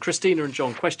we're asking. Christina and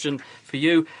John, question for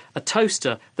you. A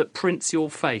toaster that prints your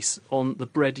face on the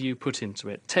bread you put into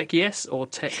it. Tech yes or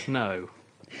tech no?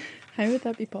 How would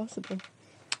that be possible?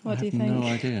 What do you think? No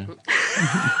idea.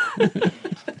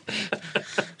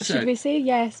 Should we say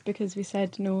yes because we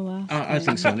said no last time? I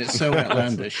think so, and it's so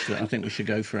outlandish that I think we should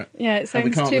go for it. Yeah, it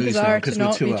sounds too bizarre to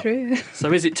not be true.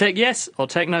 So is it take yes or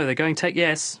take no? They're going take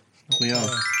yes. We are.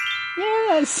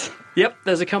 Yes. Yep,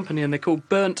 there's a company and they're called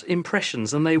Burnt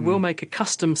Impressions, and they will make a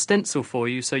custom stencil for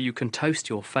you so you can toast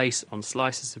your face on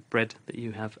slices of bread that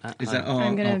you have at home. Is that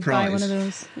I'm going to buy one of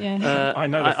those. Yeah. I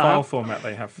know the file format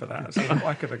they have for that, so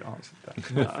I could have answered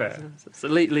that. Not fair. So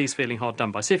Lee's feeling hard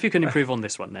done by. See if you can improve on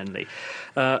this one then, Lee.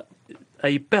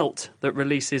 A belt that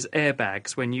releases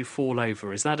airbags when you fall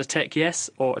over. Is that a tech yes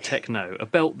or a tech no? A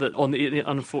belt that on the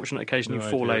unfortunate occasion you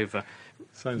fall over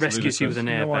Sounds rescues ludicrous. you with an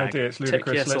airbag. No idea, it's ludicrous.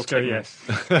 Tech yes Let's or tech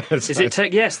go yes. Is it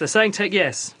tech yes? They're saying tech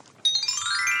yes.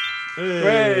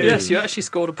 Hey. Yes, you actually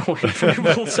scored a point. Very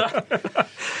well done.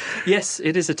 Yes,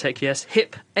 it is a tech yes.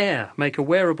 Hip Air make a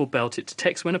wearable belt. It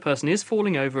detects when a person is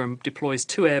falling over and deploys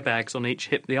 2 airbags on each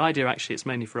hip. The idea actually it's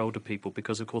mainly for older people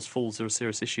because, of course, falls are a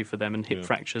serious issue for them, and hip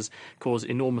fractures cause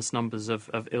enormous numbers of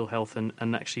ill health and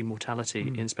actually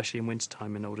mortality, especially in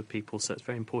wintertime in older people. So it's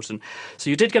very important. So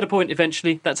you did get a point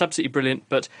eventually. That's absolutely brilliant,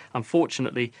 but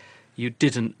unfortunately you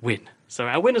didn't win. So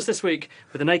our winners this week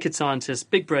with the Naked Scientist,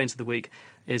 Big Brains of the Week,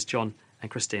 is John and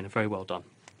Christina. Very well done.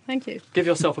 Thank you. Give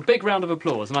yourself a big round of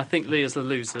applause, and I think Lee, as the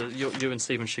loser, you and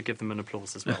Stephen should give them an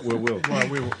applause as well. We will.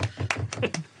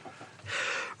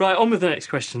 Right, on with the next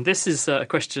question. This is a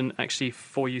question actually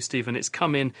for you, Stephen. It's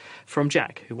come in from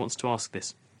Jack, who wants to ask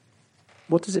this.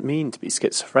 What does it mean to be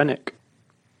schizophrenic?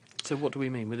 So what do we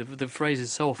mean? The phrase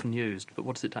is so often used, but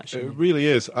what does it actually mean? It really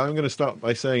is. I'm going to start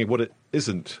by saying what it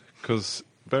isn't, because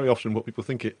very often what people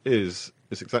think it is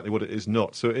exactly what it is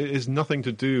not. So it is nothing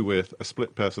to do with a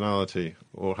split personality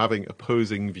or having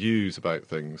opposing views about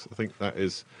things. I think that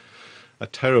is a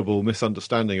terrible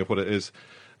misunderstanding of what it is.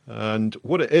 And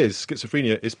what it is,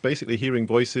 schizophrenia, is basically hearing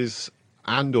voices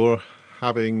and or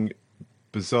having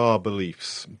bizarre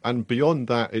beliefs. And beyond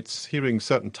that, it's hearing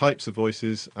certain types of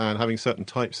voices and having certain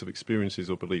types of experiences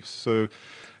or beliefs. So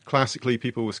classically,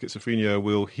 people with schizophrenia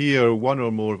will hear one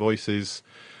or more voices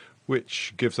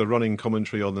which gives a running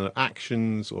commentary on their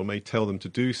actions or may tell them to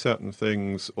do certain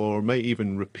things or may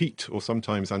even repeat or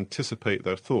sometimes anticipate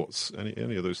their thoughts.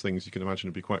 Any of those things you can imagine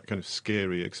would be quite kind of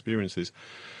scary experiences.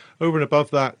 Over and above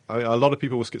that, a lot of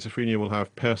people with schizophrenia will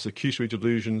have persecutory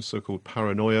delusions, so-called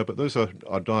paranoia, but those are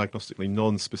diagnostically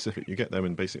non-specific. You get them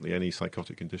in basically any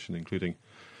psychotic condition, including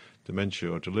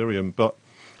dementia or delirium. But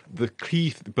the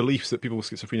key beliefs that people with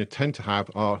schizophrenia tend to have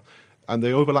are, and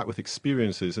they overlap with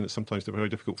experiences, and it's sometimes very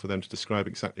difficult for them to describe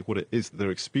exactly what it is that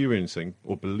they're experiencing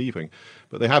or believing.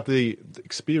 But they have the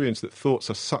experience that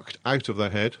thoughts are sucked out of their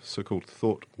head, so-called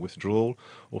thought withdrawal,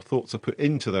 or thoughts are put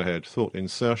into their head, thought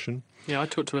insertion. Yeah, I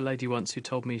talked to a lady once who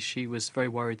told me she was very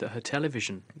worried that her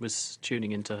television was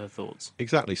tuning into her thoughts.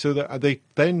 Exactly. So they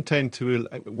then tend to,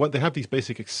 they have these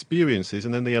basic experiences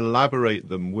and then they elaborate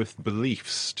them with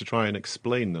beliefs to try and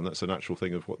explain them. That's a natural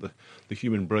thing of what the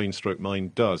human brain stroke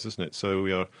mind does, isn't it? So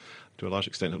we are, to a large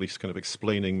extent at least, kind of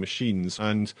explaining machines.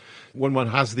 And when one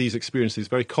has these experiences,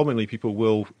 very commonly people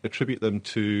will attribute them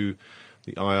to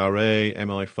the IRA,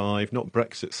 MI5, not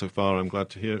Brexit so far, I'm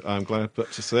glad to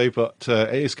say, but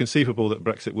it is conceivable that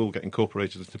Brexit will get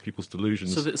incorporated into people's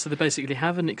delusions. So they basically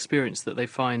have an experience that they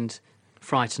find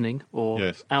frightening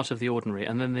or out of the ordinary,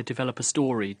 and then they develop a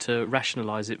story to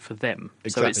rationalise it for them.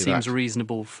 Exactly, so it seems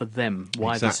reasonable for them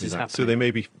why this is happening. So they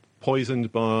may be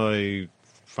poisoned by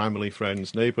family,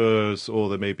 friends, neighbours, or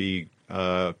they may be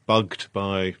bugged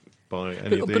by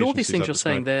any of the But all these things you're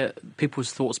saying, described. they're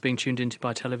people's thoughts being tuned into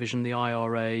by television, the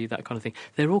IRA, that kind of thing.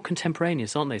 They're all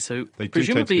contemporaneous, aren't they? So They do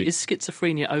presumably, tend to be. is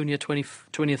schizophrenia only a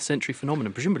 20th century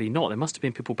phenomenon? Presumably not. There must have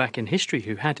been people back in history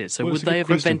who had it. So Well, would it's a they good have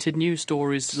question. invented new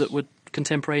stories that were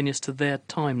contemporaneous to their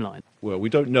timeline? Well, we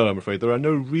don't know, I'm afraid. There are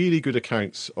no really good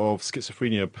accounts of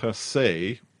schizophrenia per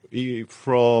se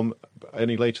from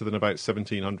any later than about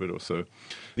 1700 or so.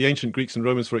 The ancient Greeks and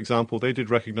Romans, for example, they did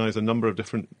recognise a number of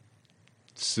different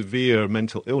severe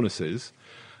mental illnesses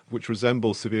which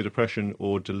resemble severe depression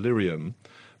or delirium,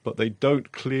 but they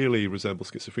don't clearly resemble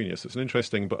schizophrenia. So it's an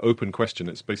interesting but open question.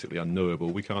 It's basically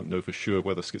unknowable. We can't know for sure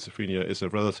whether schizophrenia is a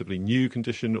relatively new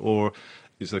condition or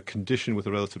is a condition with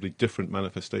a relatively different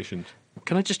manifestation.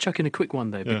 Can I just chuck in a quick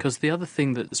one, though? Yeah. Because the other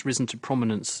thing that's risen to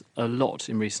prominence a lot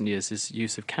in recent years is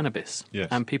use of cannabis. Yes.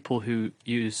 And people who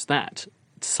use that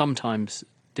sometimes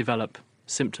develop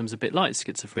symptoms a bit like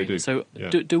schizophrenia. They do, So yeah.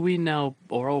 do we now,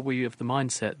 or are we of the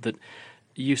mindset that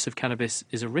use of cannabis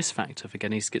is a risk factor for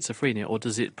getting schizophrenia, or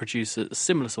does it produce a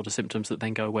similar sort of symptoms that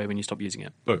then go away when you stop using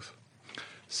it? Both.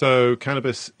 So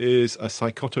cannabis is a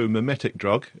psychotomimetic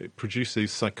drug. It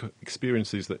produces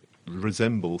experiences that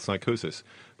resemble psychosis.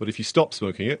 But if you stop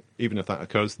smoking it, even if that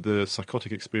occurs, the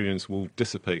psychotic experience will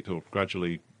dissipate or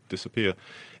gradually disappear.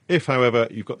 If, however,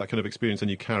 you've got that kind of experience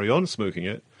and you carry on smoking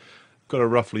it, you've got a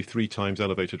roughly 3 times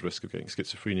elevated risk of getting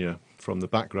schizophrenia from the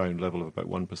background level of about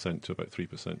 1% to about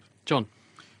 3%. John?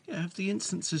 Yeah, have the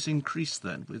instances increased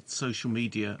then with social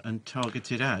media and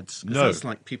targeted ads? No. That's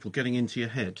like people getting into your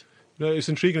head. No, it's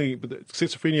intriguing, but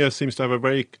schizophrenia seems to have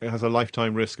has a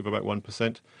lifetime risk of about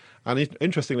 1%. And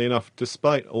interestingly enough,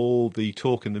 despite all the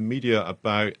talk in the media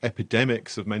about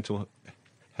epidemics of mental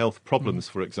health problems,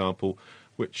 for example,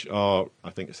 which are, I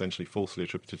think, essentially falsely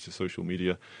attributed to social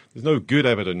media, there's no good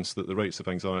evidence that the rates of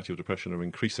anxiety or depression are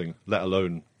increasing, let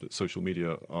alone that social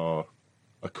media are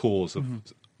a cause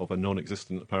of a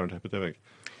non-existent apparent epidemic.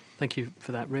 Thank you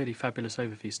for that really fabulous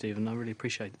overview, Stephen. I really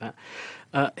appreciate that.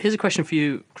 Here's a question for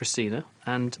you, Christina,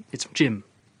 and it's from Jim.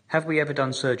 Have we ever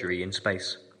done surgery in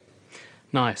space?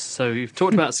 Nice. So you've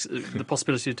talked about the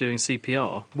possibility of doing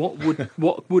CPR.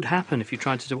 What would happen if you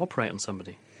tried to operate on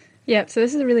somebody? Yeah, so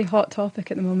this is a really hot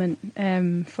topic at the moment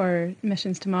for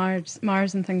missions to Mars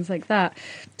and things like that.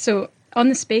 So on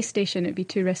the space station, it'd be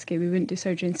too risky. We wouldn't do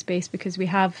surgery in space because we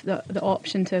have the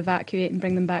option to evacuate and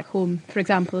bring them back home. For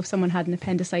example, if someone had an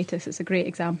appendicitis, it's a great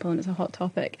example and it's a hot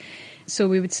topic. So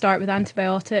we would start with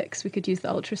antibiotics. We could use the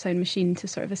ultrasound machine to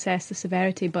sort of assess the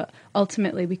severity, but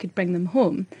ultimately we could bring them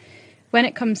home. When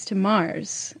it comes to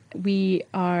Mars, we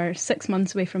are 6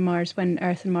 months away from Mars when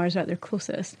Earth and Mars are at their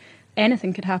closest.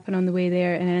 Anything could happen on the way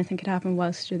there and anything could happen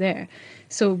whilst you're there.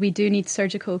 So we do need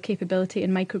surgical capability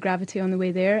and microgravity on the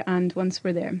way there and once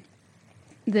we're there.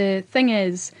 The thing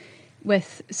is,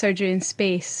 with surgery in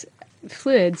space,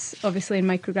 fluids, obviously in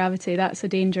microgravity, that's a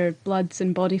danger. Bloods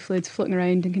and body fluids floating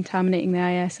around and contaminating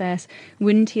the ISS.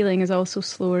 Wound healing is also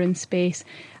slower in space,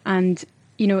 and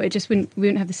you know, we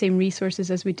wouldn't have the same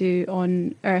resources as we do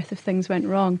on Earth if things went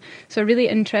wrong. So a really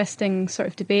interesting sort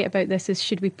of debate about this is,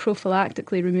 should we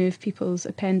prophylactically remove people's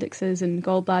appendixes and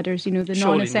gallbladders, you know, the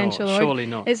non-essential organs? Surely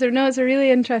not. It's a really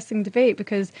interesting debate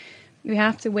because we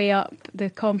have to weigh up the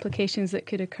complications that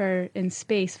could occur in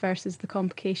space versus the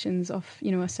complications of,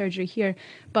 you know, a surgery here.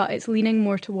 But it's leaning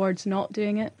more towards not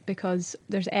doing it because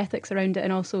there's ethics around it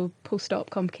and also post-op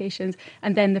complications.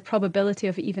 And then the probability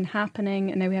of it even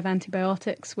happening. And now we have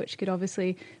antibiotics, which could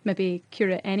obviously maybe cure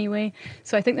it anyway.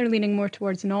 So I think they're leaning more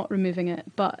towards not removing it.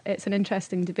 But it's an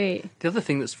interesting debate. The other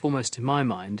thing that's foremost in my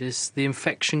mind is the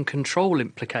infection control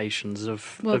implications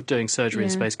of doing surgery in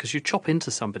space. Because you chop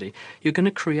into somebody, you're going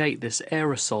to create this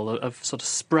aerosol of sort of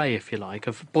spray, if you like,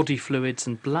 of body fluids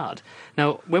and blood.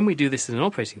 Now, when we do this in an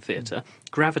operating theatre,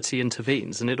 gravity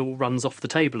intervenes and it all runs off the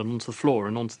table and onto the floor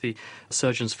and onto the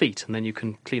surgeon's feet, and then you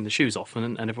can clean the shoes off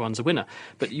and everyone's a winner.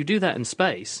 But you do that in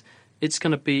space, everyone's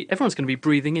going to be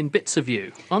breathing in bits of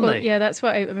you, aren't they? Yeah, that's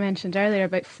what I mentioned earlier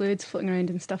about fluids floating around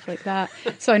and stuff like that.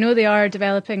 So I know they are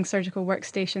developing surgical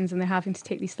workstations and they're having to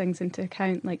take these things into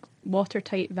account, like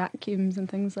watertight vacuums and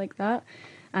things like that.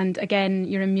 And again,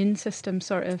 your immune system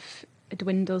sort of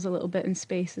dwindles a little bit in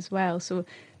space as well. So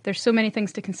there's so many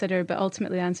things to consider, but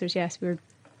ultimately the answer is yes, we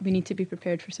need to be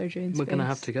prepared for surgery in space. We're going to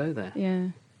have to go there. Yeah.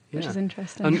 Which is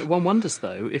interesting. And one wonders,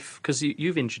 though, because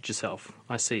you've injured yourself,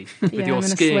 I see, with your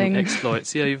skiing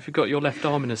exploits. Yeah, you've got your left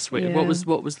arm in a swing. Yeah.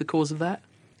 What was the cause of that?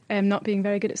 Not being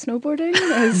very good at snowboarding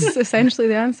is essentially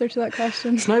the answer to that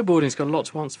question. Snowboarding's got a lot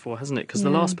to answer for, hasn't it? Because the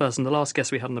last guest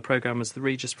we had on the programme was the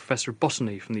Regis Professor of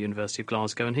Botany from the University of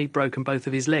Glasgow, and he'd broken both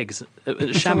of his legs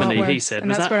at Chamonix, he said. And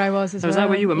that's where I was as well. Was that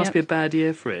where you were? It must be a bad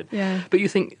year for it. Yeah. But you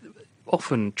think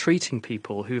often treating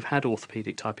people who've had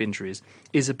orthopaedic type injuries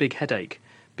is a big headache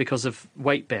because of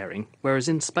weight bearing, whereas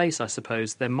in space, I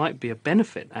suppose, there might be a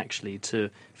benefit actually to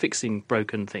fixing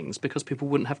broken things because people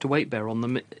wouldn't have to weight bear on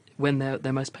them when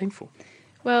they're most painful.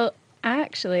 Well,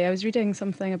 actually, I was reading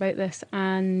something about this,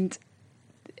 and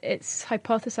it's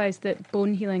hypothesised that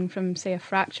bone healing from, say, a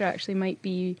fracture actually might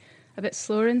be a bit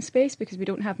slower in space because we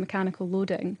don't have mechanical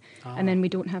loading and then we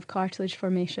don't have cartilage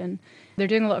formation. They're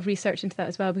doing a lot of research into that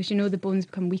as well because, you know, the bones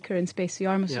become weaker in space, so you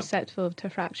are most susceptible to a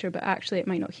fracture, but actually it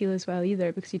might not heal as well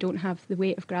either because you don't have the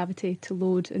weight of gravity to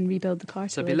load and rebuild the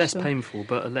cartilage. So it'd be less painful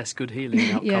but a less good healing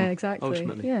outcome. Yeah, exactly.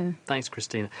 Ultimately. Yeah. Thanks,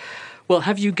 Christina. Well,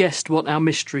 have you guessed what our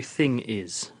mystery thing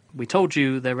is? We told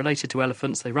you they're related to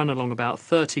elephants. They run along about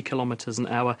 30 kilometres an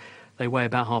hour. They weigh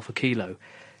about half a kilo.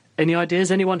 Any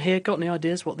ideas? Anyone here got any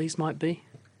ideas what these might be?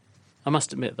 I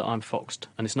must admit that I'm foxed,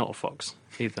 and it's not a fox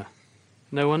either.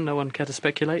 No one care to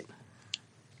speculate?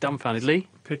 Dumbfounded. Lee?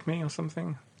 Pygmy or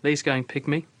something? Lee's going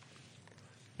pygmy.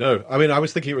 No, I mean, I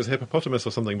was thinking it was a hippopotamus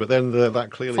or something, but then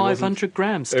that clearly 500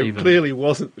 grams, Stephen. It clearly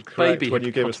wasn't correct Baby when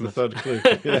you gave us the third clue.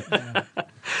 Yeah.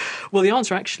 Well, the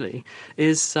answer actually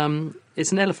is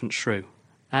it's an elephant shrew,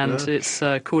 and it's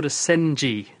called a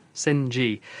senji.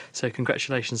 Senji. So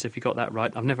congratulations if you got that right.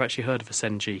 I've never actually heard of a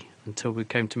senji until we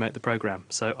came to make the programme,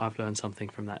 so I've learned something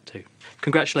from that too.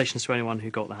 Congratulations to anyone who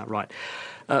got that right.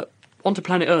 On to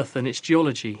planet Earth and its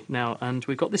geology now, and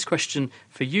we've got this question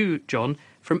for you, John,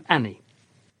 from Annie.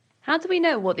 How do we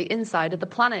know what the inside of the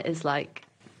planet is like?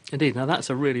 Indeed. Now, that's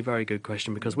a really very good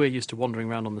question because we're used to wandering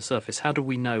around on the surface. How do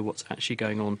we know what's actually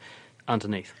going on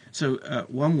underneath? So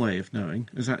one way of knowing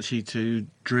is actually to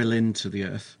drill into the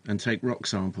Earth and take rock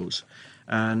samples.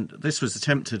 And this was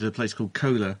attempted at a place called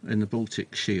Kola in the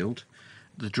Baltic Shield.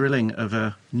 The drilling of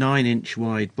a 9-inch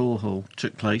wide borehole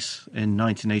took place in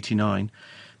 1989,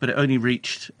 but it only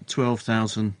reached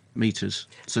 12,000 metres.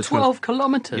 So 12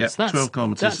 kilometres? Yeah, 12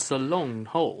 kilometres. That's a long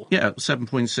hole. Yeah,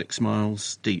 7.6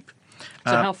 miles deep.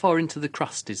 So how far into the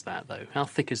crust is that, though? How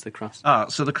thick is the crust?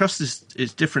 So the crust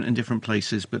is different in different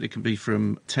places, but it can be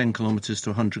from 10 kilometres to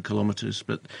 100 kilometres.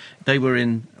 But they were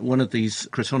in one of these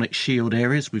cratonic shield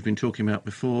areas we've been talking about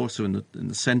before, so in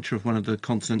the centre of one of the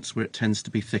continents where it tends to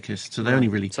be thickest. So they only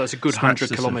really So it's a good 100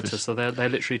 kilometres, so they're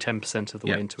literally 10% of the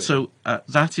way into it. So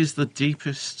that is the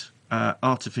deepest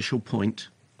artificial point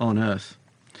on Earth.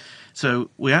 So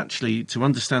we actually, to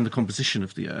understand the composition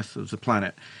of the Earth, of the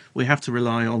planet, we have to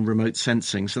rely on remote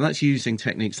sensing. So that's using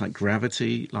techniques like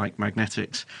gravity, like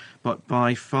magnetics. But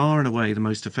by far and away, the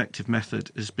most effective method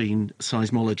has been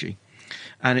seismology.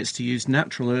 And it's to use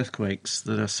natural earthquakes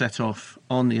that are set off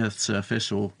on the Earth's surface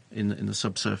or in the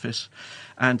subsurface,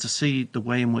 and to see the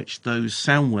way in which those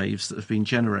sound waves that have been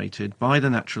generated by the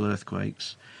natural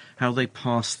earthquakes, how they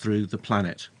pass through the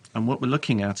planet. And what we're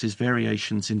looking at is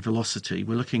variations in velocity.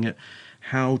 We're looking at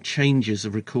how changes are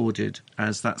recorded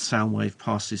as that sound wave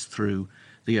passes through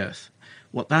the Earth.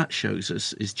 What that shows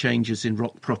us is changes in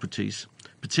rock properties,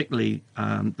 particularly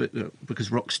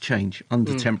because rocks change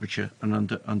under temperature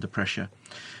and under pressure.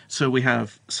 So we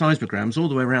have seismograms all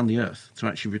the way around the Earth to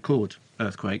actually record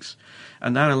earthquakes,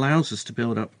 and that allows us to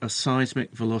build up a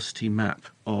seismic velocity map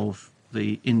of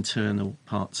the internal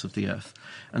parts of the Earth.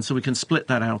 And so we can split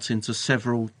that out into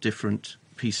several different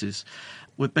pieces.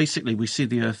 Where basically we see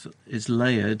the Earth is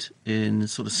layered in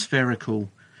sort of spherical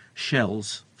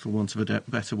shells, for want of a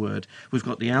better word. We've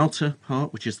got the outer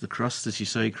part, which is the crust, as you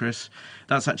say, Chris.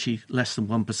 That's actually less than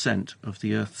 1% of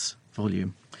the Earth's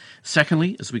volume.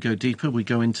 Secondly, as we go deeper, we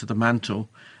go into the mantle,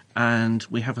 and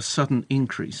we have a sudden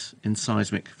increase in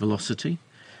seismic velocity.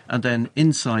 And then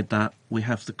inside that, we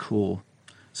have the core.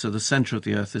 So the centre of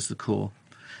the Earth is the core.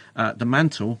 The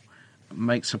mantle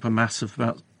makes up a mass of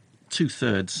about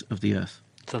 2/3 of the Earth.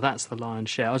 So that's the lion's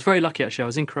share. I was very lucky, actually. I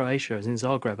was in Croatia, I was in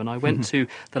Zagreb, and I went to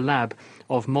the lab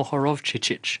of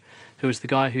Mohorovčić, who was the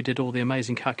guy who did all the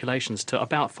amazing calculations to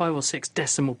about 5 or 6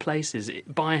 decimal places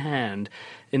by hand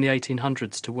in the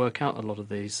 1800s to work out a lot of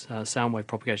these sound wave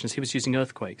propagations. He was using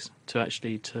earthquakes to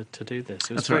actually to do this.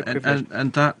 It was very privileged.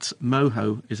 And that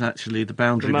moho is actually the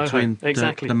boundary between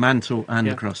the mantle and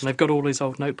the crust. And they've got all these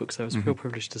old notebooks, so it was a real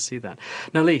privilege to see that.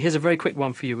 Now, Lee, here's a very quick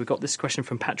one for you. We've got this question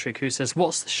from Patrick, who says,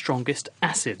 what's the strongest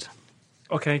acid?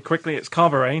 Okay, quickly, it's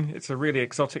carborane. It's a really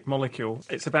exotic molecule.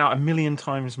 It's about 1 million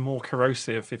times more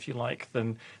corrosive, if you like,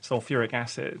 than sulfuric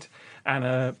acid.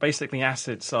 And basically,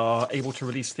 acids are able to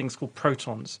release things called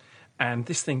protons. And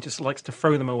this thing just likes to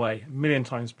throw them away. 1 million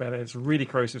times better. It's really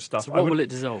corrosive stuff. So what will it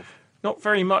dissolve? Not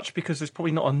very much, because there's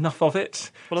probably not enough of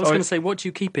it. Well, I was going to say, what do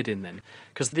you keep it in then?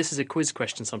 Because this is a quiz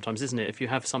question sometimes, isn't it? If you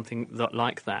have something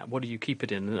like that, what do you keep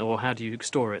it in, or how do you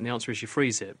store it? And the answer is you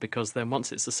freeze it, because then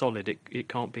once it's a solid, it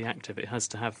can't be active. It has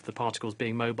to have the particles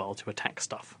being mobile to attack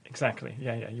stuff. Exactly,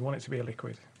 yeah. You want it to be a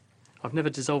liquid. I've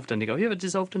never dissolved any gold. Have you ever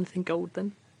dissolved anything gold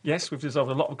then? Yes, we've dissolved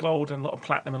a lot of gold and a lot of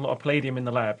platinum and a lot of palladium in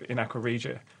the lab in Aqua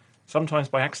Regia. Sometimes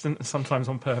by accident and sometimes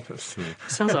on purpose.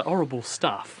 Sounds like horrible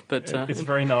stuff, but... it's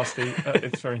very nasty.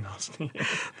 It's very nasty.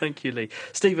 Thank you, Lee.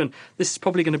 Stephen, this is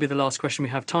probably going to be the last question we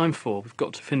have time for. We've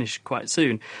got to finish quite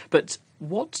soon. But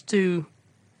what do,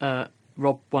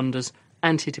 Rob wonders,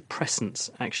 antidepressants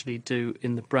actually do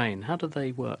in the brain? How do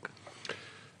they work?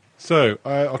 So,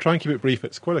 I'll try and keep it brief.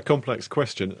 It's quite a complex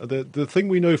question. The thing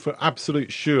we know for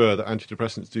absolute sure that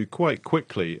antidepressants do quite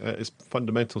quickly is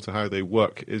fundamental to how they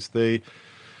work, is they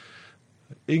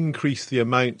increase the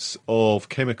amounts of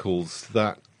chemicals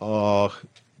that are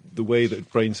the way that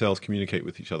brain cells communicate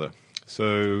with each other.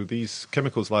 So these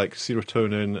chemicals like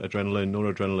serotonin, adrenaline,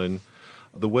 noradrenaline,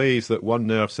 are the ways that one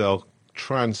nerve cell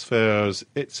transfers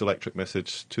its electric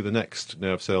message to the next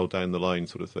nerve cell down the line,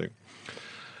 sort of thing.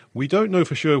 We don't know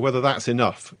for sure whether that's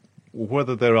enough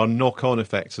whether there are knock-on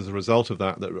effects as a result of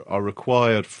that are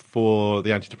required for the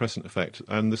antidepressant effect.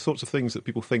 And the sorts of things that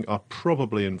people think are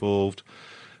probably involved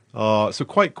are, so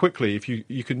quite quickly, if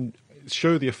you can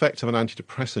show the effect of an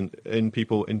antidepressant in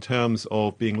people in terms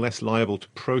of being less liable to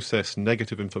process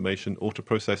negative information or to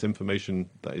process information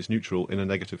that is neutral in a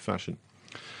negative fashion.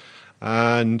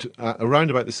 And around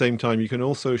about the same time, you can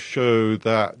also show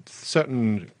that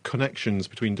certain connections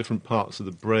between different parts of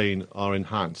the brain are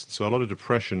enhanced. So a lot of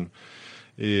depression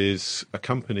is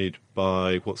accompanied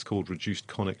by what's called reduced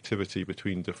connectivity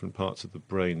between different parts of the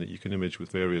brain that you can image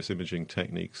with various imaging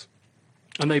techniques.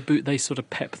 And they sort of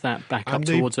pep that back up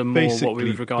towards a more what we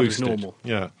would regard as normal.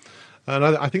 Yeah. And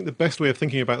I think the best way of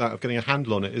thinking about that, of getting a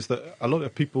handle on it, is that a lot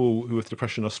of people who with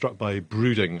depression are struck by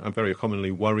brooding and very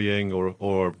commonly worrying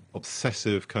or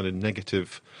obsessive kind of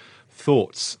negative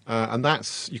thoughts. And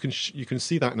that's you can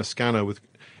see that in a scanner with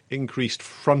increased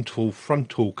frontal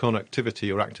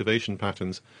connectivity or activation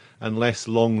patterns and less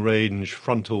long-range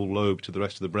frontal lobe to the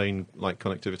rest of the brain like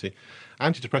connectivity.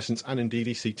 Antidepressants and indeed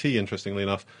ECT, interestingly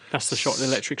enough. That's the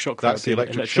electric shock therapy. That's the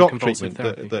electric shock treatment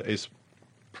that is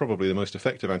probably the most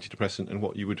effective antidepressant and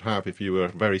what you would have if you were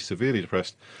very severely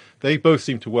depressed. They both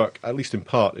seem to work, at least in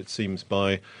part, it seems,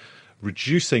 by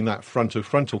reducing that frontal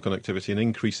connectivity and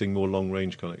increasing more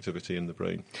long-range connectivity in the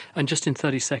brain. And just in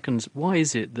 30 seconds, why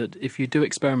is it that if you do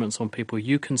experiments on people,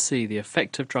 you can see the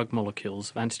effect of drug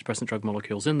molecules, of antidepressant drug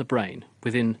molecules in the brain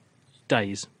within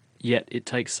days, yet it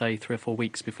takes, say, 3 or 4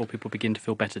 weeks before people begin to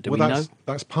feel better? Do we know?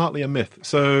 That's partly a myth.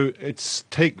 So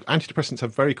antidepressants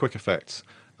have very quick effects.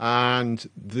 And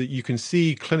you can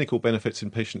see clinical benefits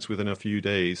in patients within a few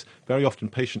days. Very often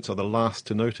patients are the last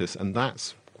to notice, and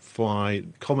that's why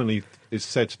commonly is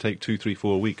said to take 2, 3,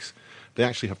 4 weeks. They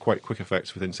actually have quite quick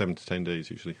effects within 7 to 10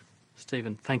 days usually.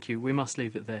 Stephen, thank you. We must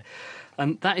leave it there.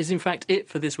 And that is in fact it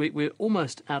for this week. We're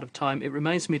almost out of time. It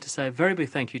remains for me to say a very big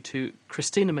thank you to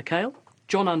Christina McHale,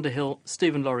 John Underhill,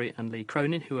 Stephen Laurie and Lee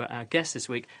Cronin, who are our guests this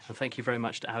week, and thank you very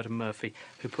much to Adam Murphy,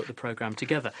 who put the programme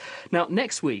together. Now,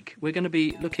 next week, we're going to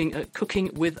be looking at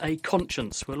cooking with a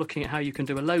conscience. We're looking at how you can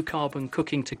do a low-carbon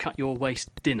cooking to cut your waste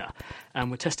dinner,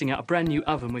 and we're testing out a brand new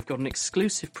oven. We've got an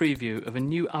exclusive preview of a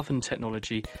new oven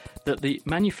technology that the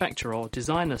manufacturer or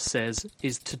designer says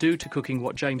is to do to cooking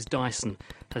what James Dyson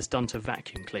has done to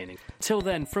vacuum cleaning. Till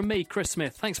then, from me, Chris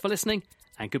Smith, thanks for listening,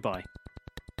 and goodbye.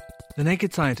 The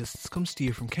Naked Scientists comes to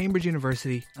you from Cambridge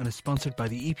University and is sponsored by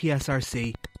the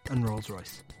EPSRC and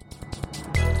Rolls-Royce.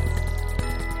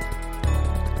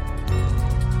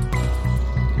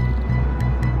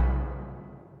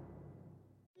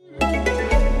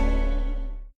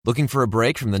 Looking for a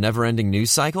break from the never-ending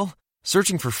news cycle?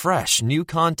 Searching for fresh, new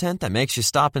content that makes you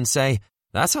stop and say,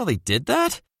 "That's how they did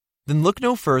that?" Then look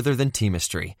no further than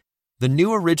Teamistry, the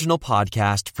new original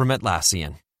podcast from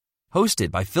Atlassian.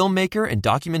 Hosted by filmmaker and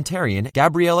documentarian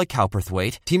Gabriella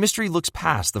Cowperthwaite, Teamistry looks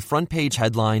past the front-page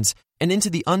headlines and into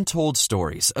the untold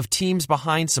stories of teams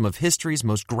behind some of history's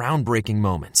most groundbreaking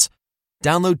moments.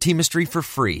 Download Teamistry for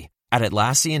free at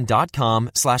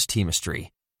Atlassian.com/Teamistry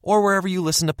or wherever you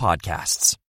listen to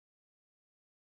podcasts.